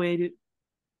 oeru.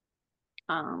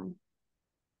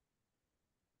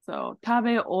 So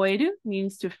tabe oeru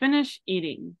means to finish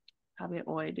eating. Tabe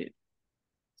oeru.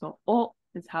 So o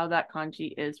is how that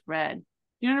kanji is read.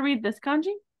 You want to read this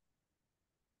kanji?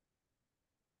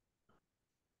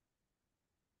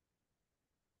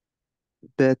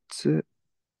 Betsu.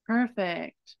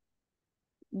 Perfect.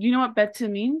 Do you know what betsu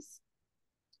means?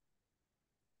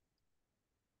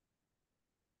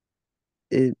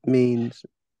 It means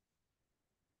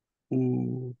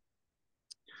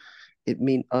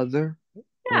other.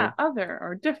 Yeah, other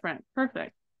or different.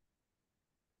 Perfect.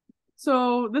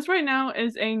 So this right now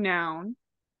is a noun.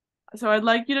 So I'd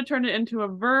like you to turn it into a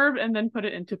verb and then put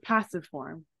it into passive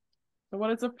form. So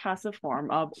what is a passive form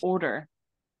of order?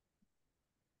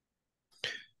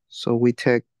 So we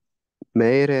take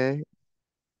命令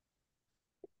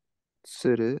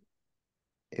する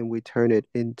and we turn it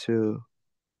into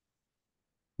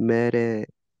命令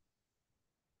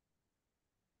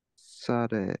さ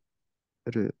れ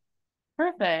る.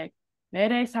 Perfect. 命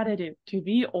令される to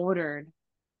be ordered.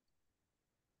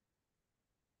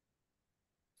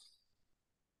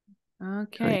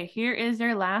 Okay, here is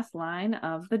your last line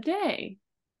of the day.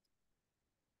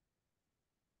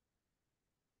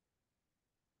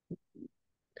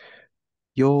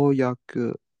 ようや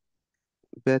く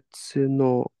別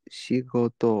の仕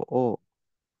事を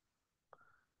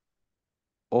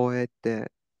終え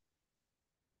て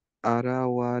現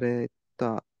れ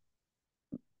た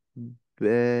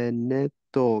ベネッ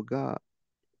トが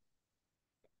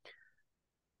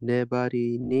粘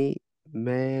りに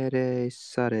命令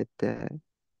されて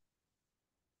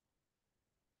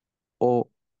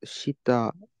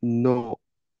下の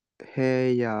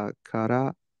部屋か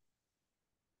ら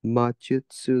魔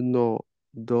術の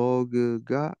道具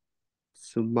が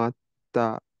詰まっ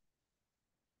た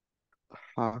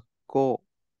箱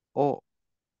を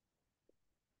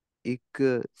い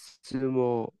くつ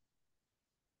も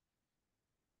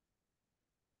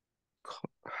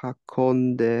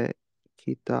運んで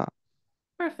きた.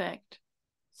 Perfect.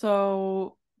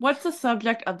 So what's the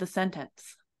subject of the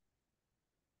sentence?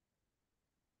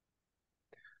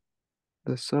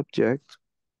 The subject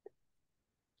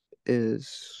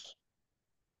is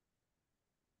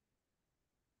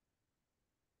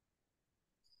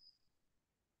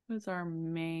Who's our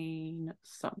main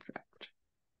subject?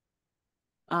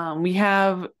 We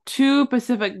have two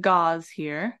Pacific Gas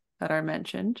here that are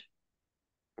mentioned.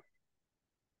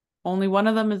 Only one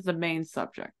of them is the main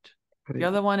subject. The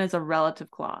other one is a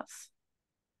relative clause.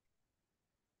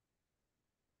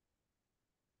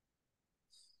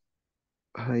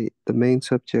 The main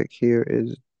subject here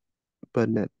is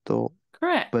Bonetto.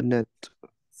 Correct. Bonnet.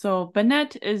 So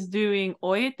Bennett is doing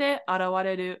終えて現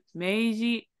れる明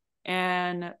治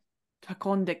and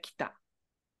運んできた.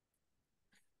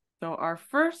 So our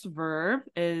first verb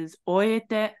is 終え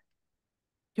て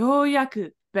ようや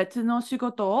く別の仕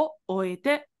事を終え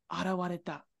て現れ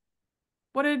た.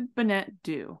 What did Bennett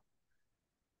do?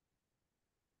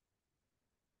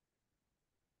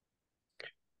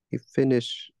 He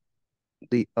finished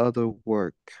the other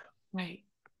work. Right.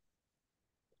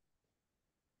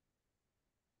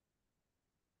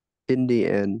 In the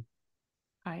end,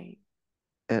 Right.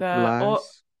 at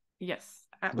last, Yes.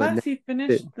 At but last he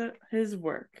finished his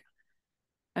work.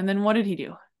 And then what did he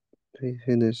do? he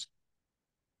finished.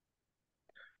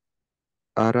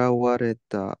 現れ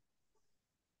た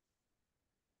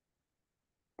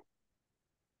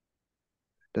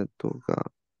だとか、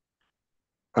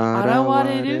現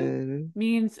れる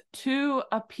means to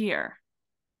appear,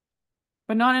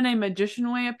 but not in a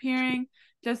magician way appearing,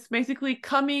 just basically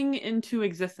coming into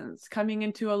existence, coming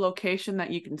into a location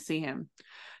that you can see him.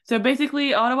 So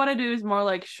basically, arawareru is more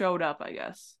like showed up, I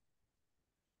guess,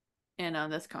 in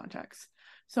this context.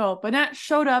 So Bennett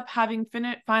showed up having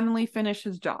finally finished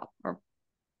his job,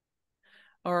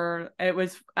 or it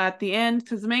was at the end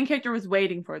because the main character was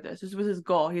waiting for this. This was his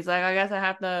goal. He's like, I guess I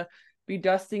have to be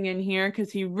dusting in here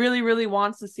because he really, really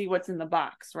wants to see what's in the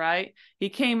box, right? He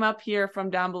came up here from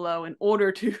down below in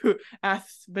order to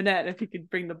ask Bennett if he could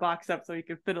bring the box up so he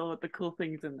could fiddle with the cool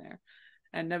things in there.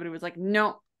 And nobody was like,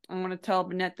 no, I'm going to tell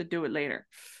Bennett to do it later.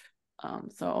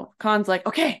 So Khan's like,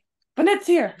 okay, Bennett's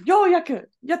here. Yo, yaku,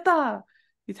 yatta.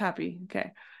 He's happy.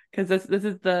 Okay. Because this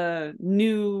is the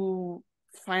new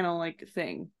final like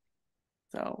thing.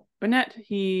 So Bennett,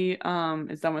 he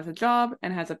is done with the job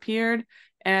and has appeared.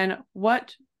 And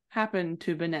what happened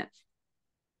to Bennett?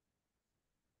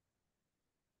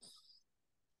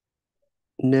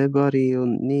 粘り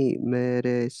に命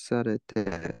令され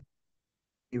て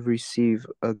he received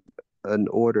an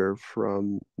order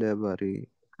from 粘り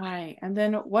Hi. And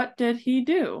then what did he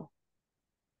do?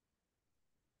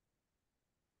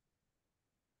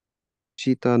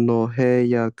 下の部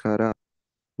屋から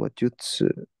魔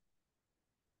術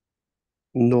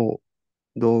の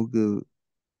道具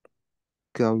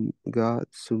が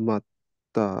詰まっ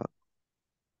た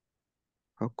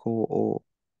箱を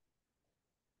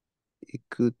い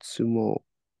くつも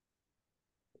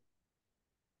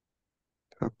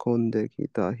運んでき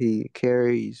た。He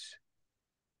carries,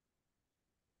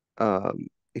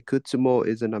いくつも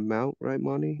is an amount, right,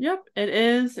 Money? Yep, it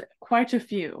is quite a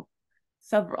few.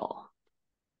 Several.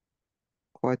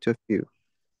 Quite a few.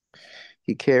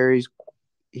 He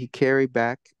carried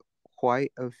back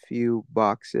quite a few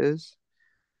boxes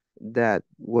that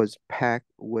was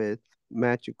packed with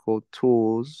magical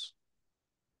tools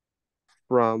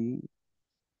from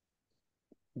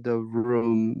the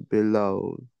room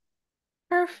below.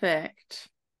 Perfect.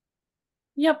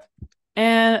 Yep.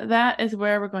 And that is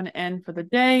where we're going to end for the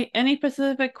day. Any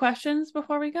specific questions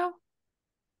before we go?